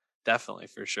 Definitely,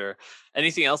 for sure.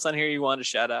 Anything else on here you want to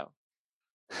shout out?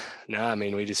 No, I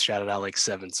mean, we just shouted out like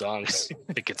 7 songs.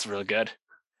 I think it's real good.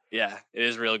 Yeah, it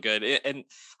is real good. And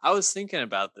I was thinking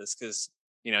about this because,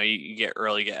 you get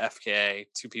FKA,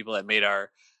 2 people that made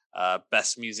our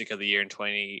best music of the year in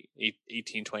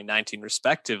 2018, 2019,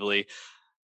 respectively.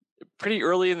 Pretty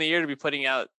early in the year to be putting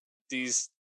out these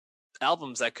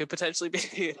albums that could potentially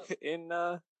be in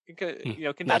not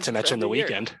to mention The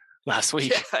Weeknd last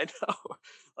week. Yeah, I know.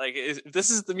 Like, if this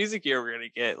is the music year we're gonna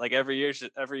get, like every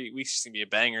week's just gonna be a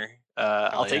banger.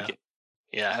 I'll take it.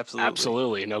 Yeah,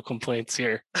 absolutely. No complaints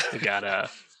here. We got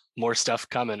more stuff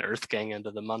coming. Earth Gang end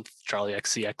of the month. Charlie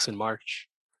XCX in March.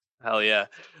 Hell yeah.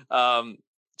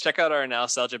 Check out our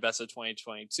Nostalgia Best of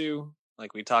 2022.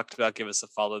 Like we talked about, give us a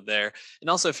follow there. And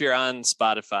also, if you're on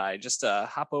Spotify, just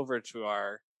hop over to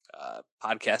our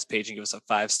podcast page and give us a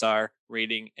 5-star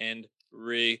rating and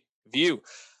review.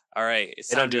 All right.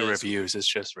 They don't do reviews. It's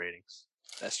just ratings.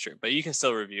 That's true. But you can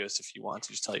still review us if you want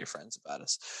to. Just tell your friends about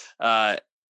us.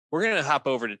 We're going to hop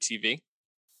over to TV,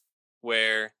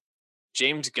 where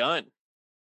James Gunn,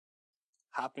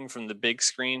 hopping from the big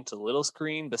screen to little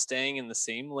screen, but staying in the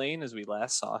same lane as we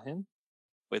last saw him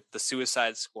with the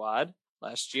Suicide Squad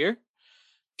last year.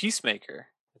 Peacemaker,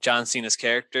 John Cena's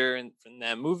character in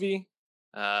that movie,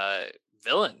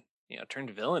 villain, turned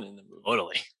villain in the movie.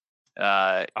 Totally.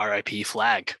 R.I.P.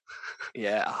 Flag.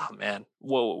 Yeah. Oh man.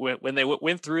 Well, when they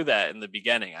went through that in the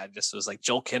beginning, I just was like,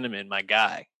 Joel Kinnaman, my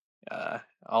guy,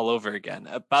 all over again.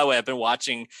 By the way, I've been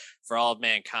watching For All of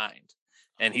Mankind,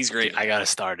 and he's great. I gotta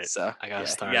start it. So I gotta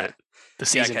start it. The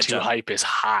season 2 hype is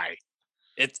high.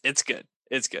 It's good.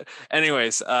 It's good.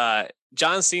 Anyways,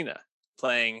 John Cena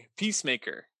playing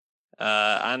Peacemaker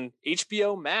on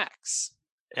HBO Max.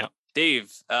 Yeah.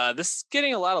 Dave, this is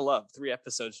getting a lot of love. 3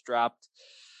 episodes dropped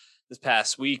this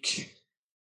past week.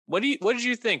 What did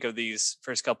you think of these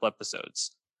first couple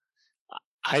episodes?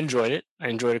 I enjoyed it. I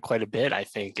enjoyed it quite a bit. I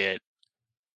think it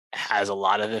has a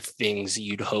lot of the things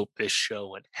you'd hope this show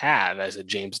would have as a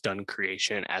James Gunn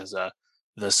creation, as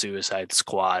the Suicide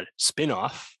Squad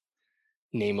spinoff,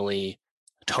 namely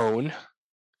tone,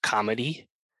 comedy,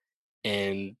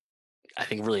 and I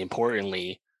think really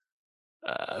importantly,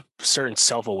 certain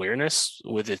self-awareness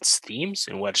with its themes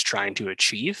and what it's trying to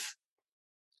achieve.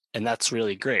 And that's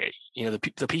really great.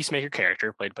 The Peacemaker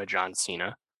character played by John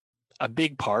Cena, a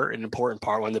big part, an important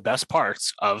part, one of the best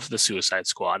parts of the Suicide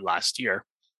Squad last year.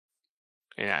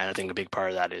 And I think a big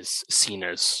part of that is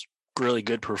Cena's really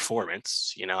good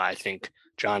performance. I think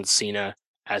John Cena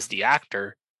as the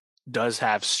actor does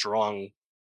have strong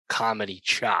comedy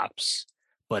chops,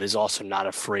 but is also not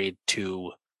afraid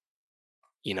to,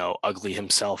 ugly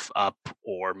himself up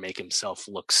or make himself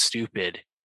look stupid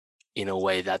in a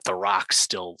way that The Rock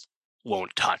still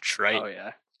won't touch, right? Oh,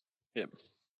 yeah. Yep.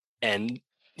 And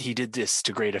he did this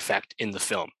to great effect in the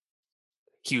film.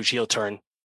 Huge heel turn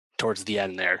towards the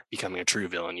end there, becoming a true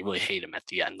villain. You really hate him at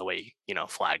the end, the way,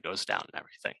 Flag goes down and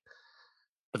everything.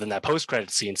 But then that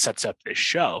post-credit scene sets up this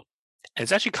show. And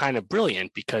it's actually kind of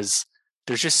brilliant because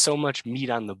there's just so much meat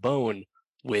on the bone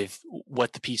with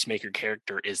what the Peacemaker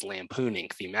character is lampooning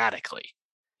thematically.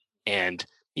 And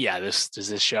yeah, does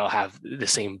this show have the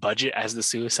same budget as the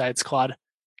Suicide Squad?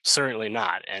 Certainly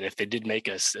not. And if they did make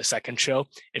a second show,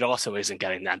 it also isn't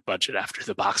getting that budget after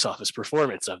the box office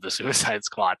performance of the Suicide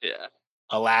Squad. Yeah.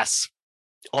 Alas,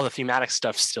 all the thematic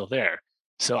stuff's still there.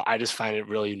 So I just find it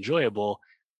really enjoyable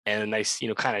and a nice,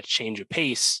 kind of change of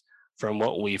pace from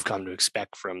what we've come to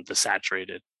expect from the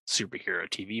saturated superhero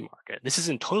TV market. This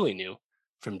isn't totally new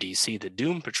from DC. The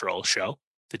Doom Patrol show,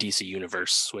 the DC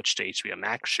Universe switch to HBO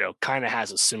Max show, kind of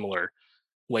has a similar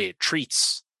way it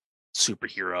treats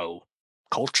superhero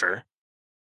culture,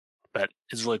 but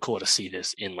it's really cool to see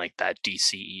this in like that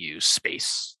DCEU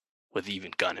space with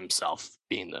even Gunn himself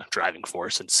being the driving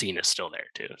force and Cena's still there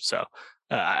too. So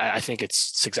I think it's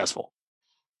successful.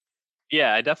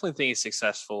 Yeah, I definitely think it's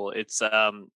successful. It's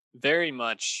very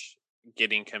much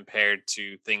getting compared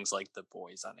to things like The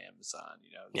Boys on Amazon,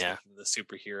 the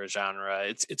superhero genre.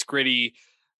 It's gritty,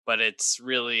 but it's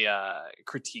really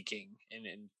critiquing and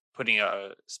putting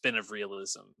a spin of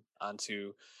realism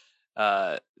onto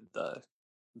the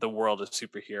world of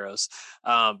superheroes.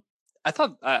 I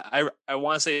thought I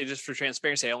want to say, just for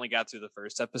transparency, I only got through the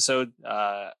first episode.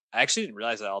 I actually didn't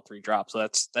realize that all 3 dropped, so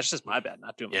that's just my bad,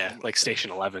 not doing. Yeah, like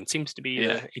Station 11 seems to be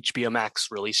the HBO Max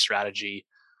release strategy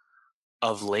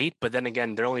of late, but then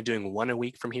again, they're only doing 1 a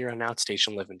week from here on out.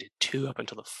 Station 11 did 2 up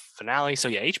until the finale. So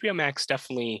yeah, HBO Max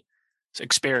definitely is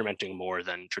experimenting more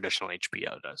than traditional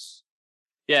HBO does.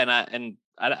 Yeah, and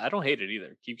I don't hate it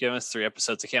either. Keep giving us 3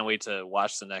 episodes. I can't wait to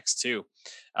watch the next 2.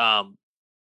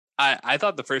 I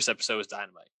thought the first episode was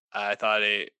dynamite. I thought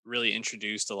it really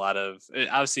introduced it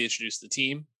obviously introduced the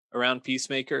team around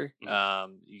Peacemaker.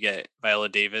 Mm-hmm. You get Viola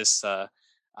Davis,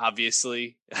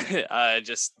 obviously,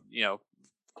 just,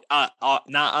 not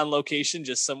on location,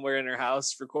 just somewhere in her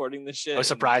house recording the shit. I was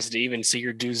surprised to even see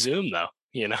her do Zoom though.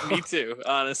 Me too.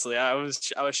 Honestly, I was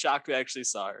shocked we actually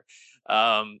saw her.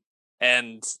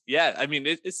 And yeah, I mean,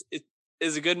 it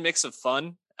is a good mix of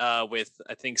fun with,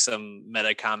 I think, some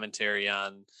meta commentary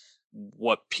on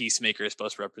what Peacemaker is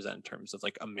supposed to represent in terms of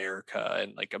like America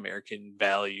and like American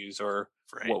values, or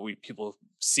what people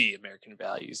see American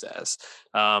values as.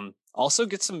 Also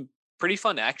get some pretty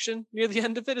fun action near the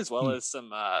end of it, as well as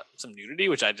some nudity,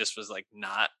 which I just was like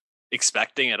not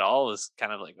expecting at all. It was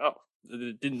kind of like, oh,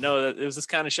 didn't know that it was this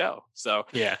kind of show. So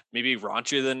yeah, maybe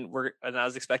raunchier than I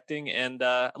was expecting. And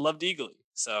I loved Eagly.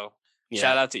 So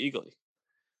shout out to Eagly.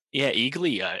 Yeah,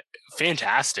 Eagly,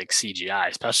 fantastic CGI,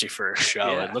 especially for a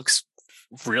show. Yeah. It looks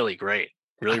really great.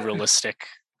 really realistic.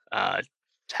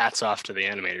 Hats off to the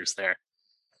animators there.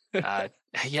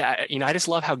 Yeah, I just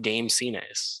love how game Cena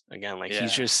is. Again, like Yeah.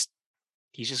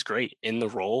 he's just great in the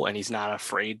role, and he's not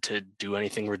afraid to do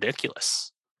anything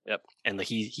ridiculous. Yep. And like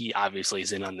he obviously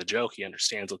is in on the joke. He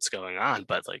understands what's going on,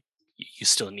 but like you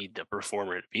still need the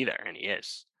performer to be there, and he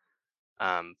is.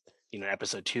 In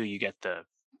episode 2, you get the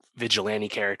vigilante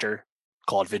character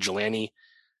called Vigilante,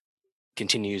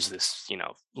 continues this,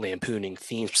 lampooning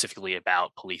theme specifically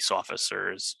about police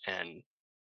officers and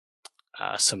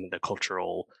some of the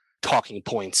cultural talking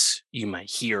points you might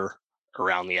hear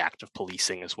around the act of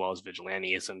policing as well as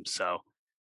vigilantism. So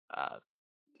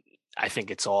I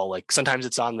think it's all like sometimes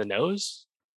it's on the nose,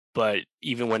 but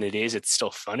even when it is, it's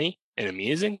still funny and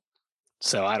amusing.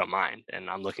 So I don't mind, and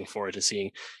I'm looking forward to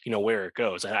seeing where it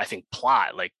goes. I think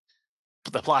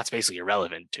the plot's basically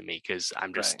irrelevant to me because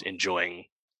I'm just enjoying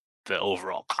the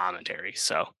overall commentary.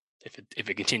 So if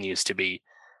it continues to be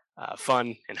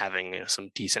fun and having some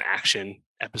decent action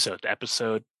episode to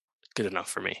episode, good enough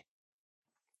for me.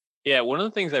 Yeah, one of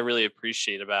the things I really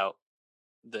appreciate about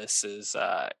this is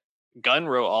Gunn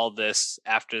wrote all this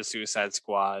after the Suicide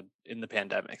Squad in the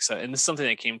pandemic. So, and this is something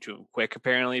that came to him quick,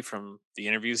 apparently, from the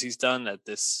interviews he's done, that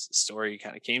this story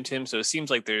kind of came to him. So it seems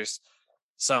like there's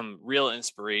some real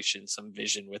inspiration, some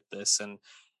vision with this. And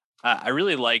I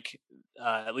really like,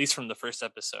 at least from the first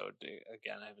episode,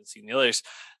 again, I haven't seen the others,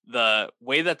 the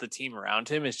way that the team around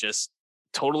him is just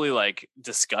totally like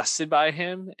disgusted by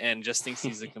him and just thinks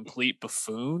he's a complete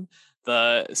buffoon.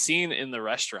 The scene in the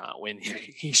restaurant when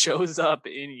he shows up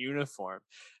in uniform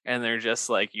and they're just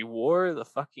like, you wore the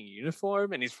fucking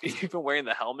uniform, and he's even wearing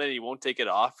the helmet. He won't take it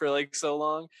off for like so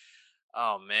long.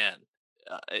 Oh man.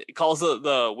 It calls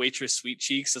the waitress sweet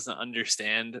cheeks, doesn't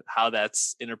understand how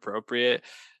that's inappropriate.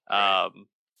 Right.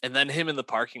 And then him in the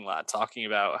parking lot talking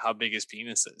about how big his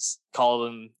penis is, called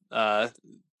him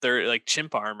third, like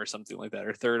chimp arm or something like that,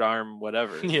 or third arm,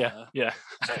 whatever. Yeah.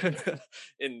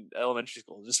 In elementary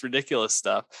school, just ridiculous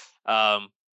stuff.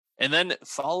 And then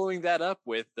following that up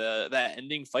with that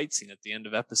ending fight scene at the end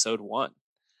of episode 1.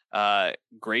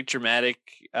 Great dramatic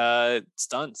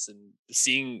stunts, and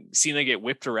seeing Cena get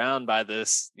whipped around by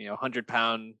this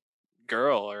 100-pound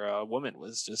girl or a woman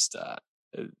was just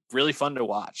really fun to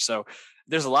watch. So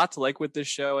there's a lot to like with this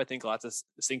show. I think a lot to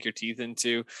sink your teeth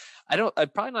into.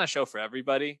 Probably not a show for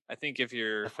everybody. I think if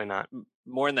you're Definitely not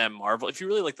more in that Marvel, if you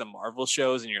really like the Marvel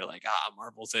shows and you're like,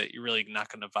 Marvel's it, you're really not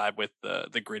going to vibe with the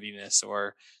grittiness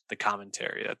or the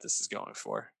commentary that this is going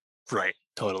for. Right.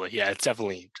 Totally. Yeah. It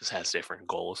definitely just has different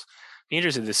goals. Be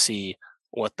interested to see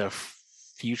what the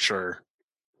future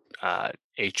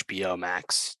HBO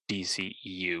Max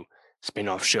DCEU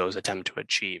spin-off shows attempt to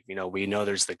achieve. We know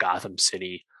there's the Gotham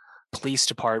City Police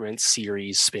Department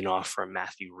series spin-off from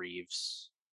Matthew Reeves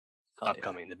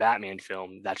upcoming. The Batman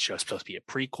film, that show's supposed to be a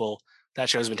prequel. That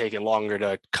show's been taking longer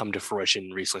to come to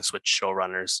fruition, recently switched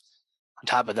showrunners. On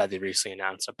top of that, they recently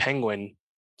announced a Penguin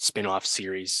spin-off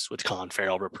series with Colin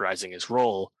Farrell reprising his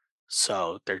role.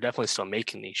 So they're definitely still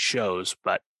making these shows,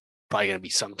 but probably going to be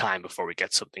some time before we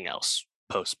get something else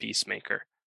post Peacemaker.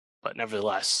 But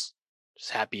nevertheless,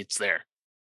 just happy it's there.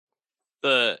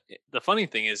 The funny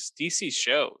thing is DC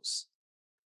shows,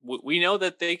 we know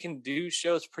that they can do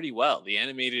shows pretty well. The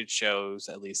animated shows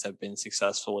at least have been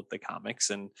successful with the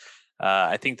comics, and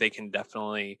I think they can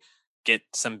definitely get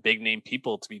some big name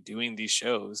people to be doing these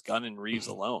shows. Gunn and Reeves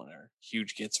alone are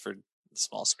huge gets for the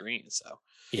small screen. So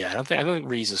yeah, I don't think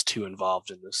Reeves is too involved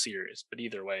in the series, but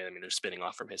either way, I mean, they're spinning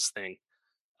off from his thing.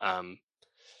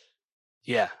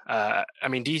 Yeah, I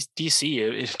mean, DC,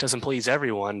 it doesn't please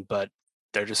everyone, but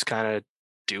they're just kind of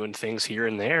doing things here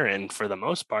and there, and for the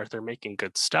most part, they're making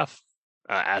good stuff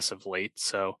as of late.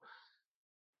 So,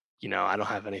 I don't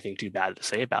have anything too bad to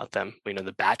say about them. We know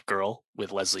the Batgirl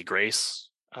with Leslie Grace,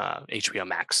 HBO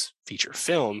Max feature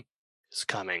film, is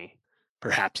coming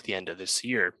perhaps the end of this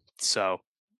year. So,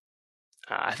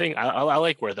 I think I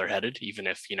like where they're headed, even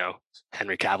if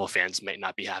Henry Cavill fans may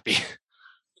not be happy.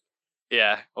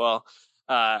 Yeah, well,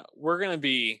 we're gonna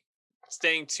be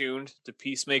staying tuned to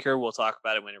Peacemaker. We'll talk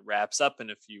about it when it wraps up in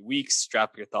a few weeks.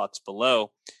 Drop your thoughts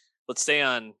below. Let's stay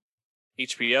on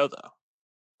HBO though.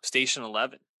 Station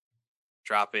 11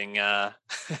 dropping. I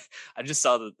just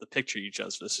saw the picture you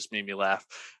chose for this. Just made me laugh.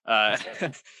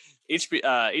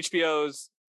 HBO's,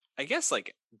 I guess,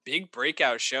 like big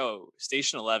breakout show,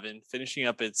 Station 11, finishing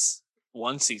up its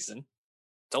its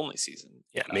only season.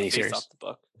 Yeah, miniseries based off the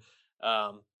book.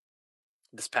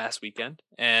 This past weekend,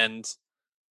 and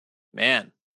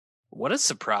man, what a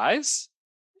surprise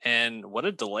and what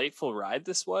a delightful ride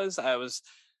this was. I was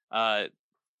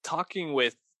talking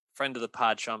with friend of the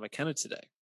pod, Sean McKenna, today,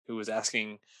 who was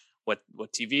asking what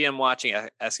TV I'm watching,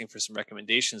 asking for some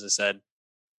recommendations. I said,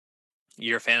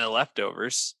 "You're a fan of The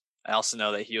Leftovers." I also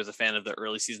know that he was a fan of the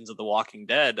early seasons of The Walking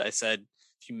Dead. I said,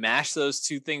 if you mash those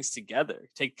two things together,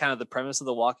 take kind of the premise of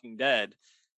The Walking Dead,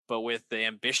 but with the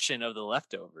ambition of The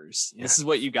Leftovers, this is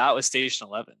what you got with Station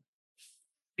 11.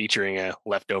 Featuring a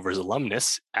Leftovers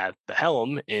alumnus at the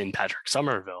helm in Patrick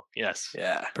Somerville. Yes.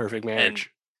 Yeah. Perfect marriage.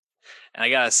 And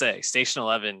I gotta say, Station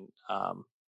 11,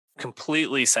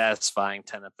 completely satisfying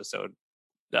 10-episode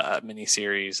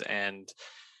miniseries. And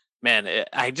man,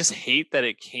 I just hate that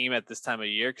it came at this time of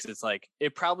year, because it's like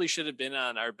it probably should have been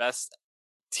on our best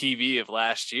TV of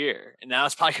last year, and now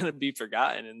it's probably going to be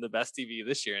forgotten in the best TV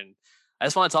this year. And I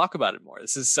just want to talk about it more.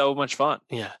 This is so much fun.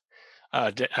 Yeah.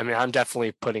 I mean, I'm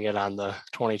definitely putting it on the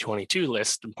 2022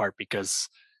 list, in part because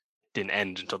it didn't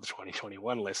end until the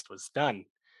 2021 list was done.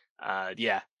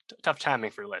 Tough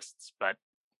timing for lists, but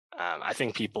I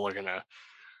think people are going to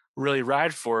really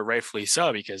ride for it, rightfully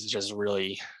so, because it's just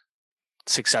really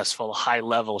successful, high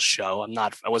level show.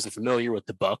 I wasn't familiar with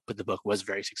the book, but the book was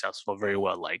very successful, very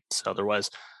well liked. So there was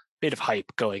a bit of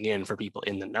hype going in for people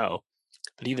in the know.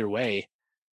 But either way,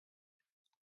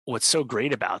 what's so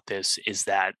great about this is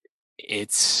that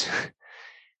it's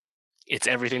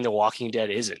everything The Walking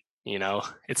Dead isn't.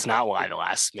 It's not Y the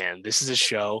Last Man. This is a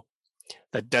show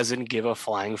that doesn't give a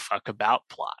flying fuck about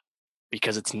plot,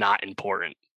 because it's not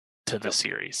important to the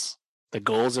series. The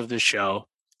goals of the show,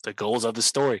 the goals of the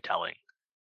storytelling,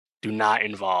 do not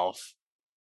involve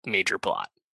major plot.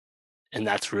 And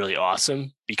that's really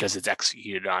awesome, because it's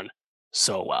executed on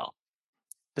so well.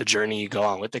 The journey you go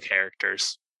on with the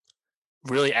characters,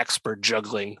 really expert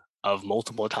juggling of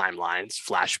multiple timelines,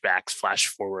 flashbacks, flash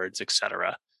forwards,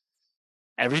 etc.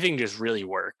 Everything just really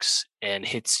works and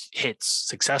hits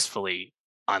successfully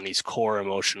on these core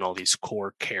emotional, these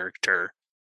core character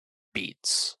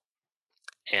beats.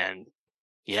 And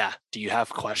yeah, do you have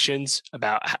questions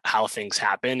about how things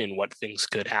happen and what things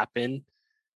could happen?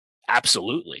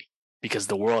 Absolutely, because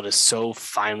the world is so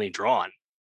finely drawn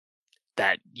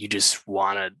that you just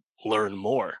want to learn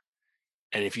more.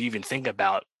 And if you even think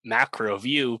about macro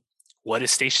view, what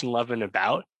is Station 11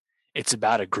 about? It's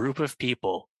about a group of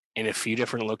people in a few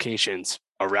different locations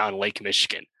around Lake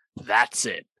Michigan. That's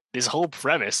it. This whole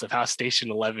premise of how Station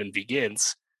 11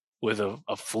 begins with a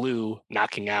flu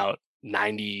knocking out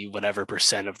 90 whatever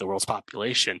 % of the world's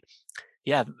population.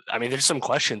 Yeah, I mean, there's some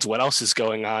questions. What else is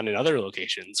going on in other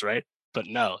locations, right? But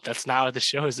no, that's not what the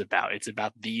show is about. It's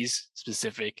about these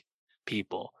specific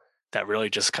people that really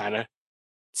just kind of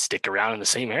stick around in the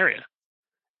same area.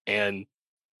 And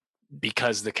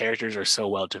because the characters are so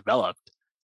well developed,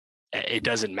 it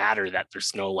doesn't matter that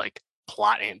there's no like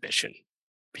plot ambition,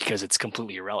 because it's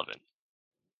completely irrelevant.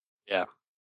 Yeah,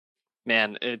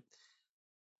 man, I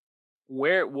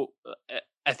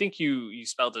think you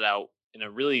spelled it out in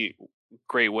a really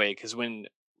great way, because even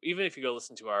if you go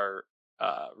listen to our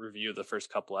review of the first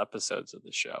couple episodes of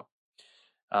the show,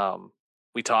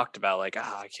 we talked about like,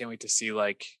 I can't wait to see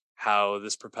like how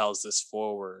this propels this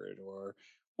forward, or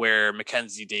where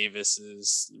Mackenzie Davis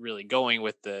is really going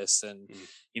with this. And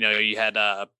you had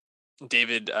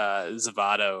David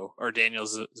Zavato, or Daniel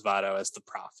Zavato, as the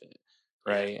prophet,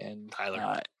 right? Yeah. And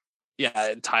Tyler.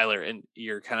 And Tyler, and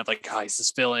you're kind of like, he's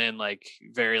this villain, like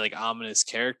very like ominous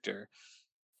character.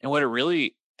 And what it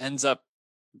really ends up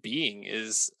being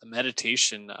is a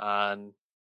meditation on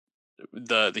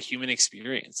the human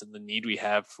experience and the need we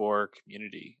have for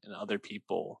community and other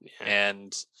people,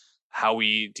 and how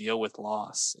we deal with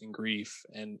loss and grief,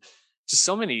 and just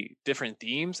so many different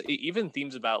themes, even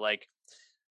themes about like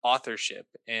authorship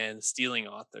and stealing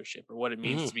authorship, or what it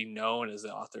means to be known as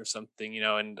the author of something,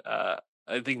 and I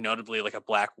think notably like a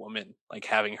Black woman, like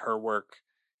having her work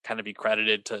kind of be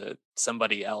credited to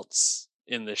somebody else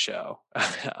in the show.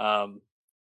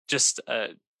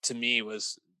 To me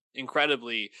was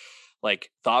incredibly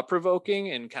like thought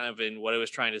provoking, and kind of in what it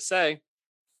was trying to say.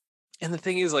 And the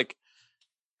thing is, like,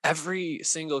 every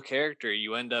single character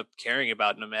you end up caring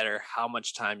about, no matter how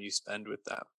much time you spend with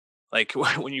them. Like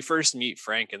when you first meet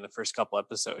Frank in the first couple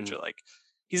episodes, you're like,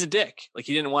 he's a dick. Like,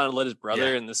 he didn't want to let his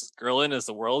brother and this girl in as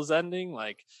the world is ending.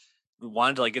 Like,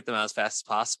 wanted to like get them out as fast as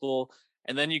possible.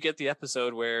 And then you get the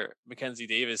episode where Mackenzie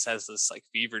Davis has this like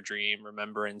fever dream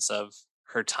remembrance of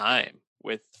her time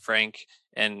with Frank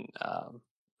and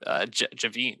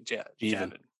Jeevan.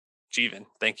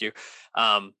 Thank you.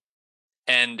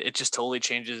 And it just totally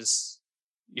changes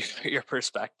your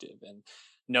perspective. And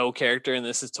no character in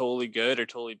this is totally good or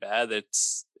totally bad.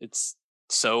 It's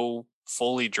so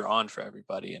fully drawn for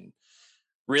everybody, and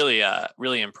really,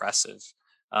 really impressive.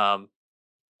 I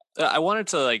wanted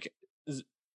to like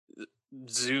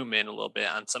zoom in a little bit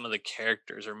on some of the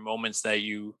characters or moments that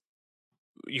you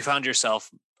found yourself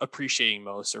appreciating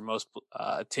most or most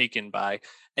taken by.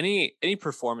 Any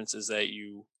performances that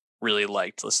you really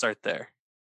liked? Let's start there.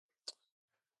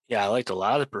 Yeah, I liked a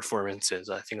lot of the performances.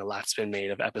 I think a lot's been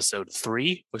made of episode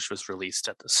 3, which was released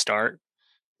at the start.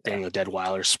 Daniel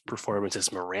Deadweiler's performance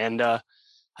as Miranda.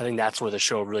 I think that's where the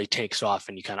show really takes off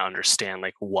and you kind of understand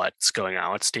like what's going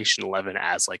on at Station 11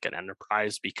 as like an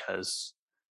enterprise, because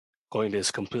going to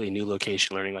this completely new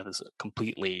location, learning about this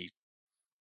completely,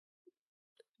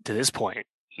 to this point,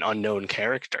 an unknown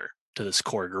character to this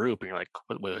core group, and you're like,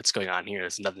 what's going on here?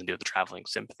 There's nothing to do with the traveling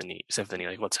symphony.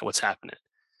 Like what's happening?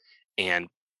 And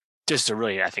just a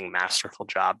really, I think, masterful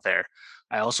job there.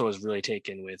 I also was really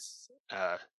taken with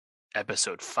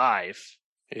episode 5.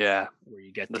 Yeah, where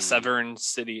you get the Severn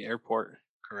City Airport.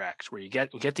 Correct, where you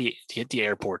get the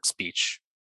airport speech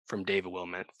from David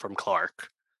Wilmot from Clark,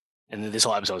 and then this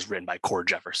whole episode was written by Cord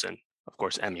Jefferson, of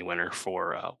course, Emmy winner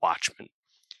for Watchmen.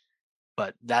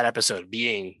 But that episode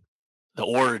being the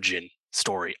origin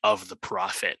story of the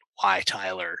Prophet, why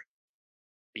Tyler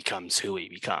becomes who he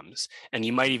becomes, and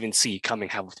you might even see coming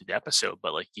halfway through the episode,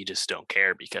 but like you just don't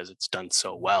care because it's done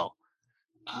so well.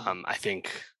 I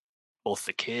think both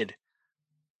the kid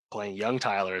playing young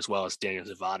Tyler as well as Daniel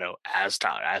Zavato as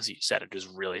Tyler, as you said, are just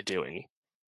really doing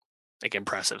like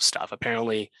impressive stuff.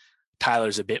 Apparently,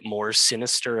 Tyler's a bit more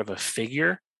sinister of a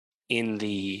figure in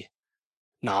the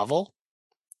novel,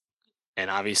 and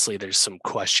obviously there's some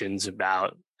questions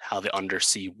about how the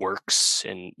undersea works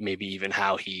and maybe even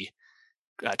how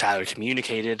Tyler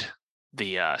communicated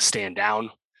the stand down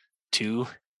to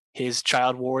his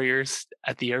child warriors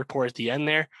at the airport at the end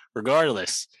there.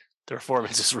 Regardless, the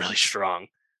performance is really strong.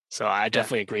 So I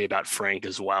definitely agree about Frank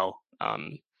as well.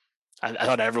 I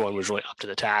thought everyone was really up to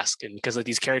the task, and because like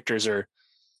these characters are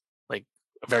like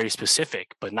very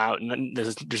specific, but now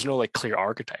there's no like clear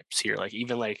archetypes here. Like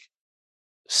even like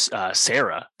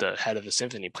Sarah, the head of the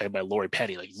symphony, played by Lori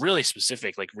Petty, like really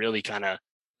specific, like really kind of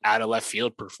out of left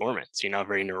field performance. A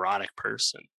very neurotic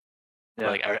person. Yeah,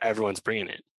 like everyone's bringing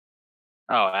it.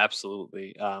 Oh,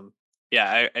 absolutely.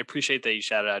 I appreciate that you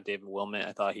shouted out David Wilmot.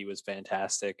 I thought he was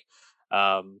fantastic.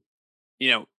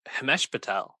 Himesh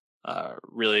Patel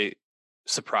really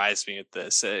surprised me at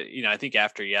this. I think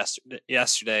after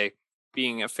yesterday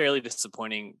being a fairly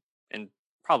disappointing and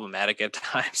problematic at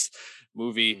times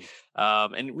movie,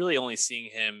 and really only seeing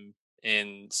him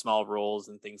in small roles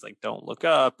and things like Don't Look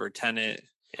Up or Tenet.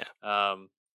 Yeah.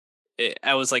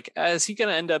 I was like, is he going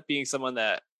to end up being someone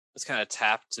that was kind of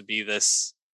tapped to be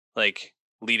this like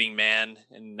leading man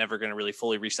and never going to really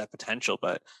fully reach that potential?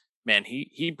 But man,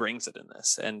 he brings it in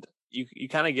this, and you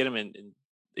kind of get him in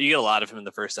you get a lot of him in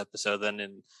the first episode, then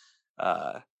in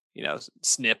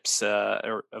snips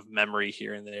of memory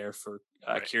here and there for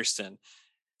Kirsten,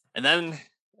 and then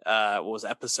what was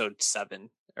episode 7,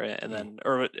 or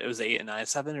it was 8 and 9,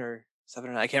 7 or 7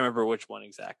 or 9, I can't remember which one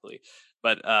exactly,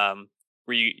 but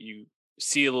where you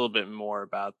see a little bit more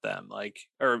about them,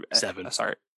 7.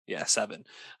 7.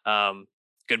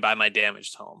 Goodbye My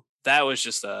Damaged Home. That was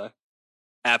just a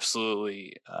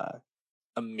absolutely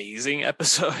amazing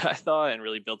episode, I thought, and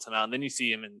really built him out. And then you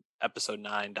see him in episode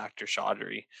 9, Dr.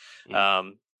 Chaudhry,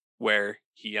 where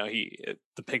he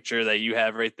the picture that you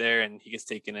have right there, and he gets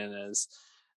taken in as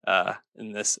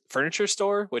in this furniture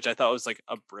store, which I thought was like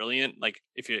a brilliant, like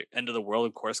if you're end of the world,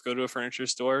 of course, go to a furniture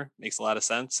store. Makes a lot of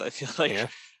sense, I feel like.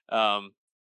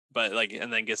 But like,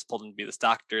 and then gets pulled in to be this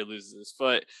doctor, loses his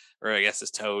foot, or I guess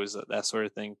his toes, that sort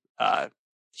of thing.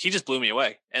 He just blew me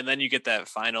away. And then you get that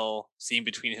final scene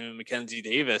between him and Mackenzie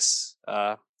Davis,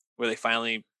 where they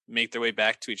finally make their way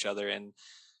back to each other. And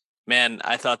man,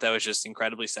 I thought that was just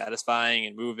incredibly satisfying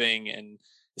and moving, and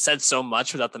it said so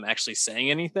much without them actually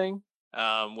saying anything.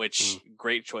 Which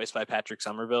great choice by Patrick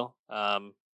Somerville.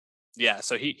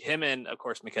 So him and of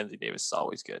course Mackenzie Davis is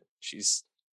always good. She's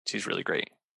really great.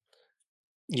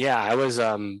 Yeah, I was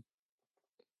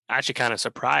actually kind of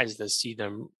surprised to see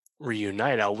them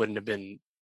reunite. I wouldn't have been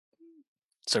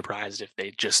surprised if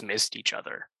they just missed each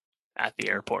other at the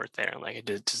airport there. Like it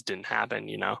just didn't happen,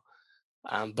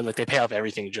 But like they pay off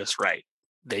everything just right.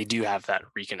 They do have that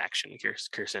reconnection,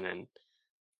 Kirsten and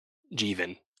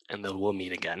Jeevan, and they will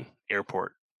meet again.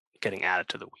 Airport getting added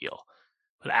to the wheel,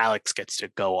 but Alex gets to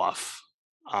go off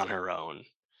on her own,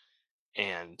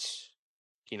 and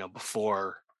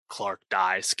before Clark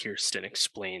dies, Kirsten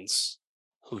explains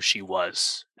who she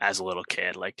was as a little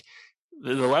kid. Like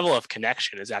the level of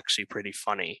connection is actually pretty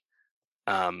funny,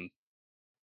 because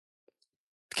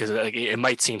like it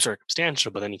might seem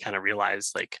circumstantial, but then you kind of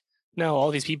realize like, no,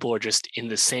 all these people are just in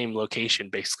the same location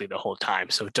basically the whole time,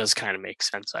 so it does kind of make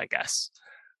sense, I guess.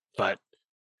 But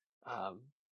um,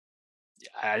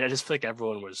 I just feel like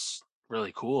everyone was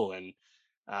really cool. And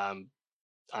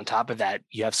on top of that,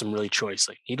 you have some really choice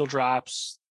like needle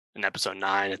drops. In episode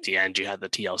 9, at the end, you had the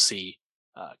TLC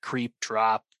creep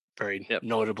drop, very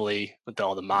notably with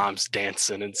all the moms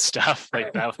dancing and stuff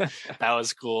like that. That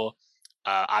was cool.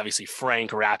 Obviously,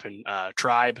 Frank rapping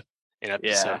Tribe in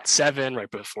episode 7,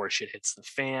 right before shit hits the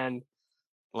fan.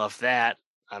 Love that.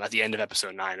 At the end of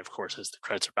episode 9, of course, as the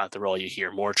credits are about to roll, you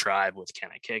hear more Tribe with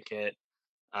 "Can I Kick It."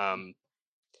 But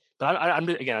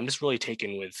I'm just really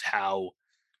taken with how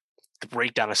the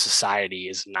breakdown of society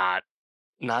is not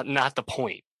the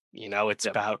point. It's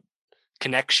about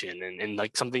connection and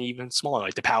like something even smaller,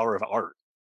 like the power of art.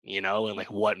 And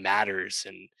like what matters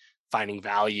and finding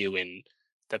value in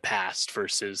the past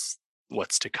versus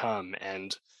what's to come.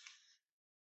 And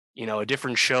a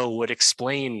different show would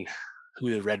explain who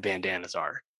the red bandanas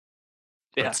are.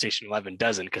 But Station 11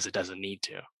 doesn't, because it doesn't need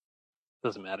to.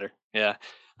 Doesn't matter. Yeah.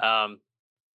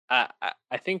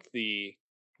 I think the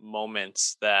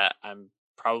moments that I'm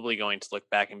probably going to look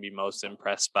back and be most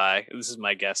impressed by, this is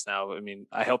my guess now. I mean,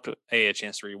 I hope a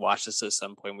chance to rewatch this at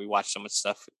some point. We watch so much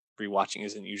stuff. Rewatching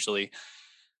isn't usually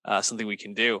something we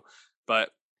can do, but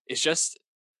it's just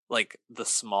like the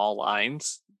small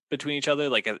lines between each other.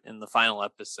 Like in the final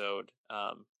episode,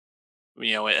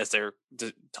 as they're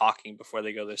talking before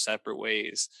they go their separate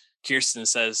ways, Kirsten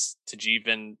says to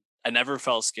Jeevan, "I never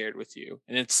felt scared with you,"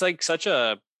 and it's like such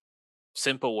a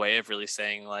simple way of really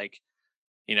saying, like,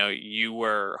 you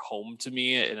were home to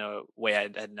me in a way I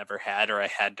had never had, or I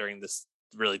had during this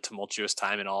really tumultuous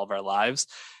time in all of our lives.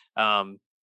 And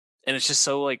it's just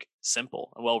so like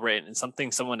simple and well written, and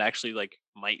something someone actually like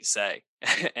might say.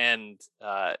 And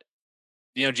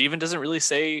Jeevan doesn't really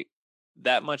say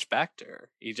that much back to her.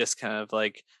 He just kind of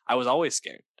like, "I was always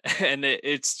scared." And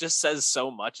it just says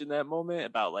so much in that moment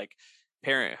about like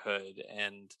parenthood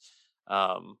and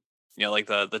like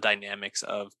the dynamics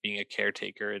of being a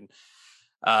caretaker.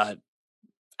 And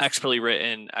expertly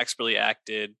written, expertly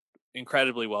acted,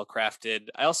 incredibly well crafted.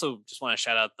 I also just want to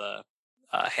shout out the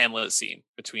Hamlet scene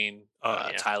between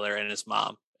Tyler and his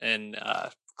mom and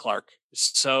Clark.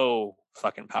 So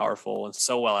fucking powerful and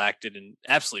so well acted and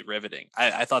absolutely riveting.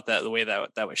 I thought that the way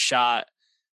that was shot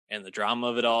and the drama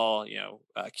of it all,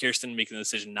 Kirsten making the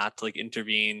decision not to like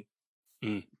intervene.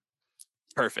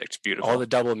 Perfect. Beautiful. All the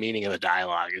double meaning of the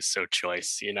dialogue is so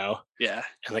choice, Yeah.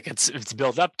 And like it's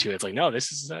built up to it. It's like, no,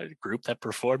 this is a group that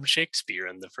performed Shakespeare,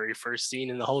 and the very first scene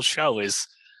in the whole show is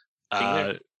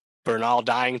Bernal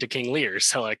dying to King Lear.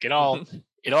 So like it all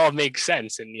makes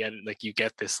sense, and yet like you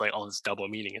get this like all this double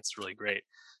meaning. It's really great.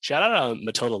 Shout out to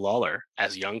Matilda Lawler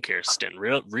as young Kirsten.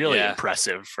 Really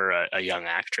impressive for a young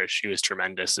actress. She was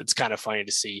tremendous. It's kind of funny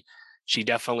to see. She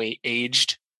definitely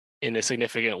aged in a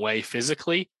significant way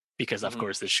physically, because of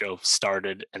course the show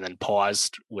started and then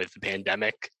paused with the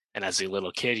pandemic. And as a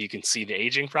little kid, you can see the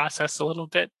aging process a little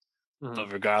bit.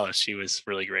 But regardless, she was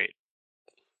really great.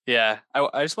 Yeah.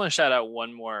 I just want to shout out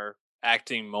one more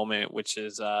acting moment, which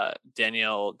is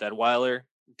Danielle Deadweiler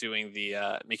doing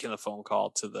the making the phone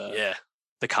call to the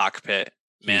cockpit.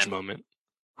 Huge moment.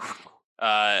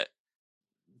 The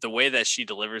way that she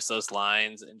delivers those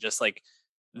lines and just like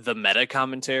the meta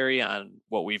commentary on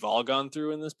what we've all gone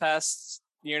through in this past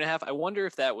year and a half. I wonder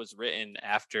if that was written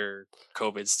after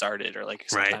COVID started or like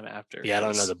sometime after. Yeah, I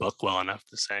don't know the book well enough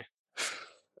to say.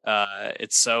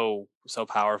 It's so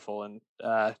powerful, and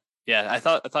I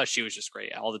thought she was just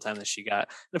great all the time that she got.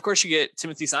 And of course, you get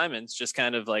Timothy Simons just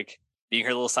kind of like being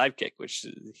her little sidekick, which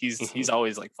he's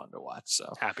always like fun to watch.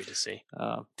 So happy to see.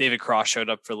 David Cross showed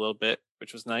up for a little bit,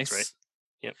 which was nice. That's right.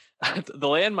 Yep. The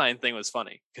landmine thing was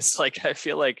funny because like I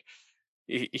feel like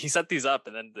he set these up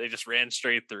and then they just ran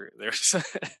straight through. There's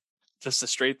just a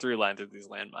straight through line through these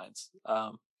landmines.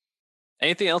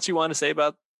 Anything else you want to say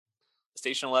about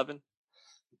Station 11?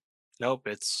 Nope,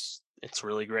 it's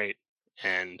really great,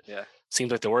 and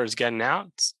seems like the word is getting out.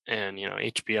 And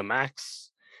HBO Max.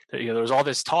 There was all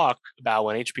this talk about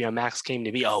when HBO Max came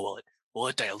to be. Oh, will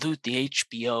it dilute the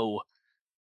HBO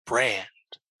brand?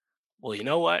 Well, you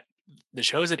know what? The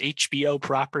shows that HBO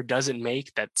proper doesn't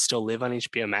make that still live on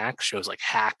HBO Max, shows like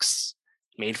Hacks,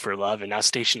 Made for Love, and now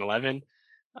Station 11.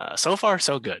 So far,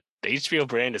 so good. The HBO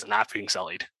brand is not being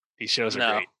sullied. These shows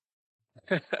are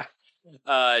great.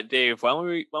 Dave, why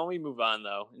don't we move on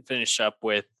though and finish up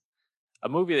with a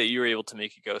movie that you were able to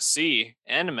make you go see,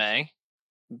 anime,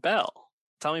 Belle.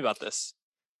 Tell me about this.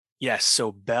 Yes,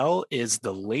 so Belle is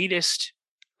the latest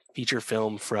feature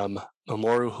film from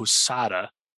Mamoru Hosoda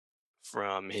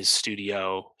from his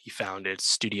studio. He founded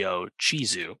Studio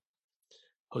Chizu.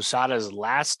 Hosoda's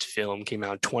last film came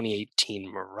out in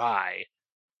 2018, Mirai.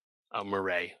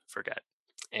 Murray, forget.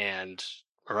 And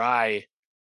Mirai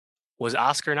was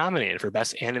Oscar nominated for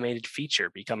Best Animated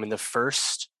Feature, becoming the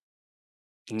first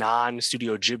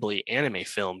non-Studio Ghibli anime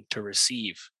film to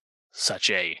receive such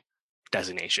a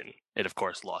designation. It, of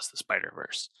course, lost the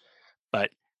Spider-Verse.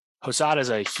 But Hosada is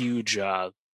a huge,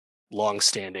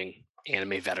 long-standing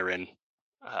anime veteran,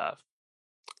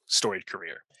 storied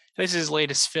career. This is his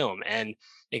latest film, and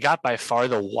it got by far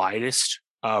the widest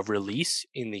release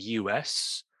in the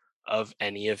US of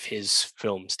any of his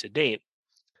films to date.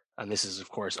 And this is, of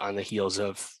course, on the heels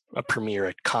of a premiere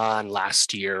at Cannes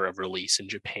last year, of release in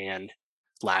Japan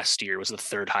last year. It was the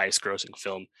third highest grossing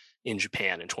film in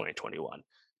Japan in 2021.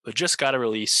 But just got a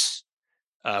release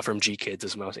from GKIDS,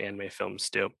 as most anime films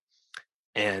do,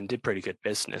 and did pretty good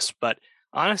business. But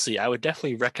honestly, I would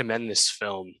definitely recommend this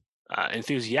film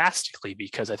enthusiastically,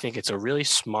 because I think it's a really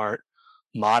smart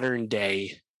modern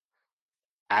day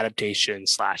adaptation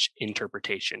 /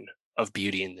 interpretation of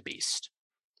Beauty and the Beast.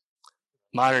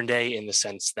 Modern day in the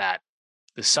sense that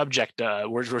the subject,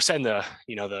 we're set in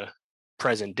the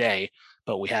present day,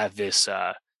 but we have this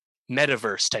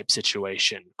metaverse type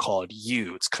situation called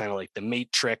You. It's kind of like the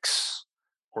Matrix,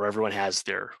 where everyone has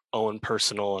their own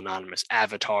personal anonymous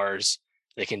avatars.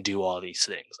 They can do all these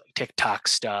things like TikTok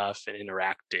stuff and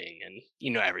interacting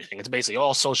and everything. It's basically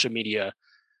all social media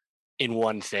in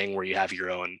one thing, where you have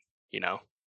your own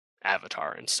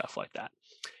avatar and stuff like that.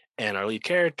 And our lead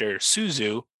character,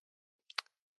 Suzu,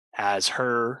 has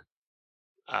her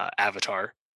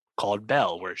avatar called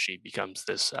Belle, where she becomes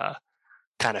this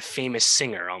kind of famous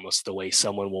singer, almost the way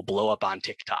someone will blow up on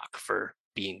TikTok for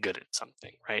being good at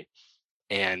something, right?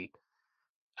 And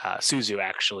Suzu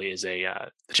actually is the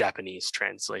Japanese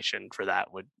translation for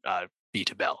that would be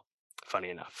to Belle, funny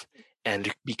enough,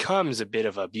 and becomes a bit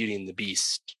of a Beauty and the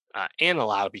Beast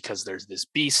analog, because there's this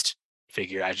beast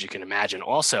figure, as you can imagine,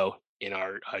 also in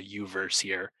our U-verse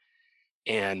here.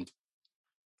 And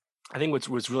I think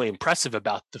what's really impressive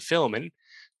about the film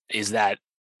is that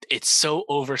it's so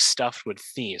overstuffed with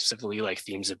themes, specifically like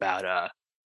themes about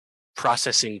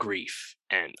processing grief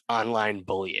and online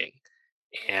bullying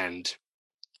and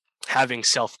having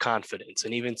self-confidence,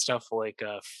 and even stuff like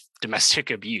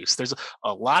domestic abuse. There's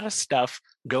a lot of stuff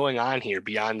going on here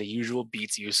beyond the usual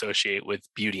beats you associate with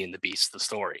Beauty and the Beast, the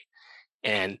story.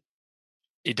 And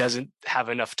it doesn't have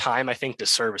enough time, I think, to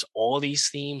service all of these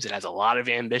themes. It has a lot of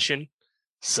ambition.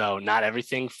 So not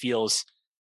everything feels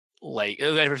like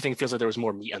there was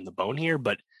more meat on the bone here,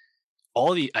 but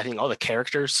I think all the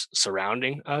characters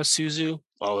surrounding Suzu,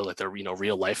 all like their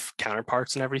real life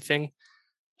counterparts and everything,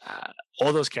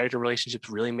 all those character relationships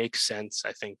really make sense.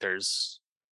 I think there's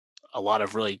a lot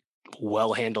of really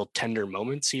well handled tender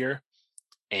moments here,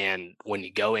 and when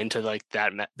you go into like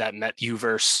that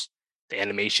U-verse, the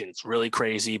animation is really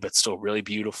crazy but still really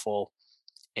beautiful.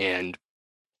 And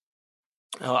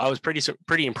I was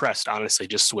pretty impressed, honestly,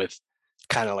 just with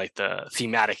kind of like the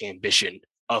thematic ambition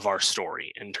of our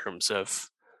story in terms of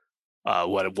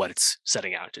what it's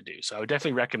setting out to do. So I would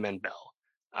definitely recommend Belle.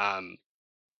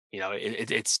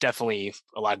 It's definitely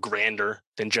a lot grander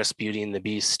than just Beauty and the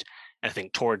Beast. And I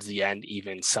think towards the end,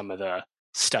 even some of the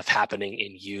stuff happening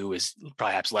in You is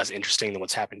perhaps less interesting than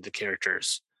what's happening to the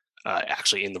characters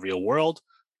actually in the real world.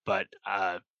 But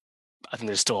I think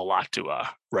there's still a lot to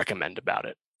recommend about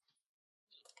it.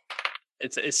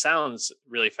 It sounds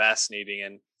really fascinating.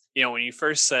 And when you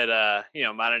first said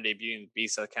modern day Beauty and the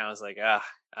Beast, I kind of was like, I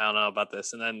don't know about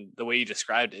this. And then the way you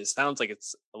described it sounds like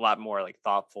it's a lot more like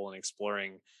thoughtful and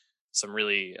exploring some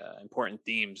really important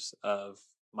themes of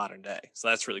modern day. So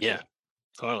that's really cool.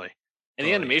 Totally. And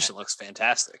the animation looks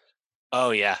fantastic.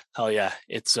 Oh yeah, hell yeah!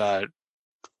 It's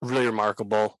really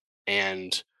remarkable,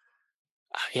 and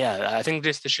I think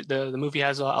the movie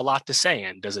has a lot to say.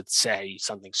 And does it say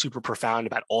something super profound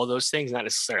about all those things? Not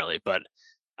necessarily, but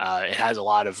it has a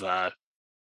lot of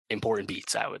important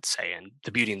beats, I would say. And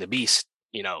the Beauty and the Beast,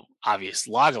 obvious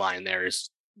log line there is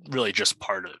really just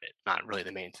part of it, not really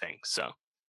the main thing. So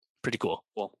pretty cool.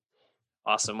 Cool.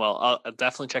 Awesome. Well, I'll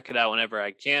definitely check it out whenever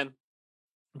I can.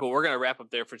 But we're going to wrap up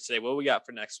there for today. What we got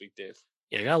for next week, Dave?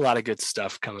 Yeah, I got a lot of good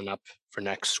stuff coming up for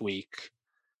next week.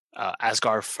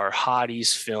 Asghar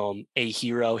Farhadi's film A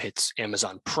Hero hits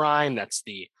Amazon Prime. That's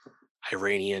the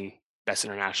Iranian Best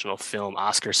International Film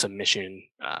Oscar submission,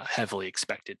 heavily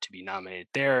expected to be nominated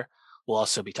there. We'll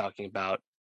also be talking about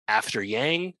After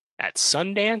Yang at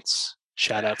Sundance.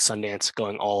 Shout out Sundance,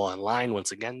 going all online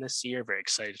once again this year. Very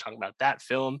excited to talk about that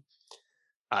film.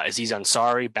 Aziz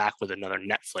Ansari back with another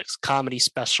Netflix comedy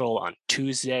special on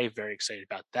Tuesday. Very excited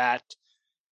about that.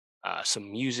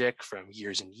 Some music from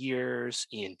Years and Years,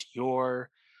 Ian Dior.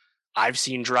 I've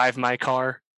seen Drive My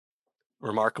Car.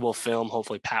 remarkable film.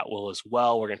 Hopefully Pat will as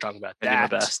well. We're going to talk about I do my that.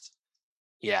 best.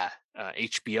 Yeah.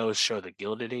 HBO's show The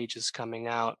Gilded Age is coming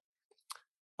out.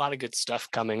 A lot of good stuff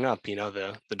coming up.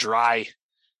 The dry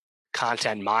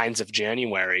content mines of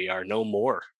January are no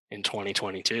more in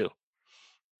 2022.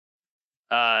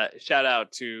 Shout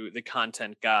out to the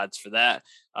content gods for that.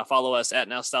 Follow us at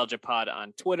NostalgiaPod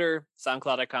on Twitter,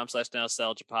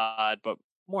 SoundCloud.com/NostalgiaPod, but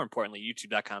more importantly,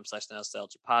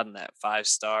 YouTube.com/NostalgiaPod, and that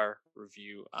 5-star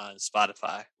review on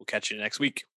Spotify. We'll catch you next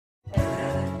week.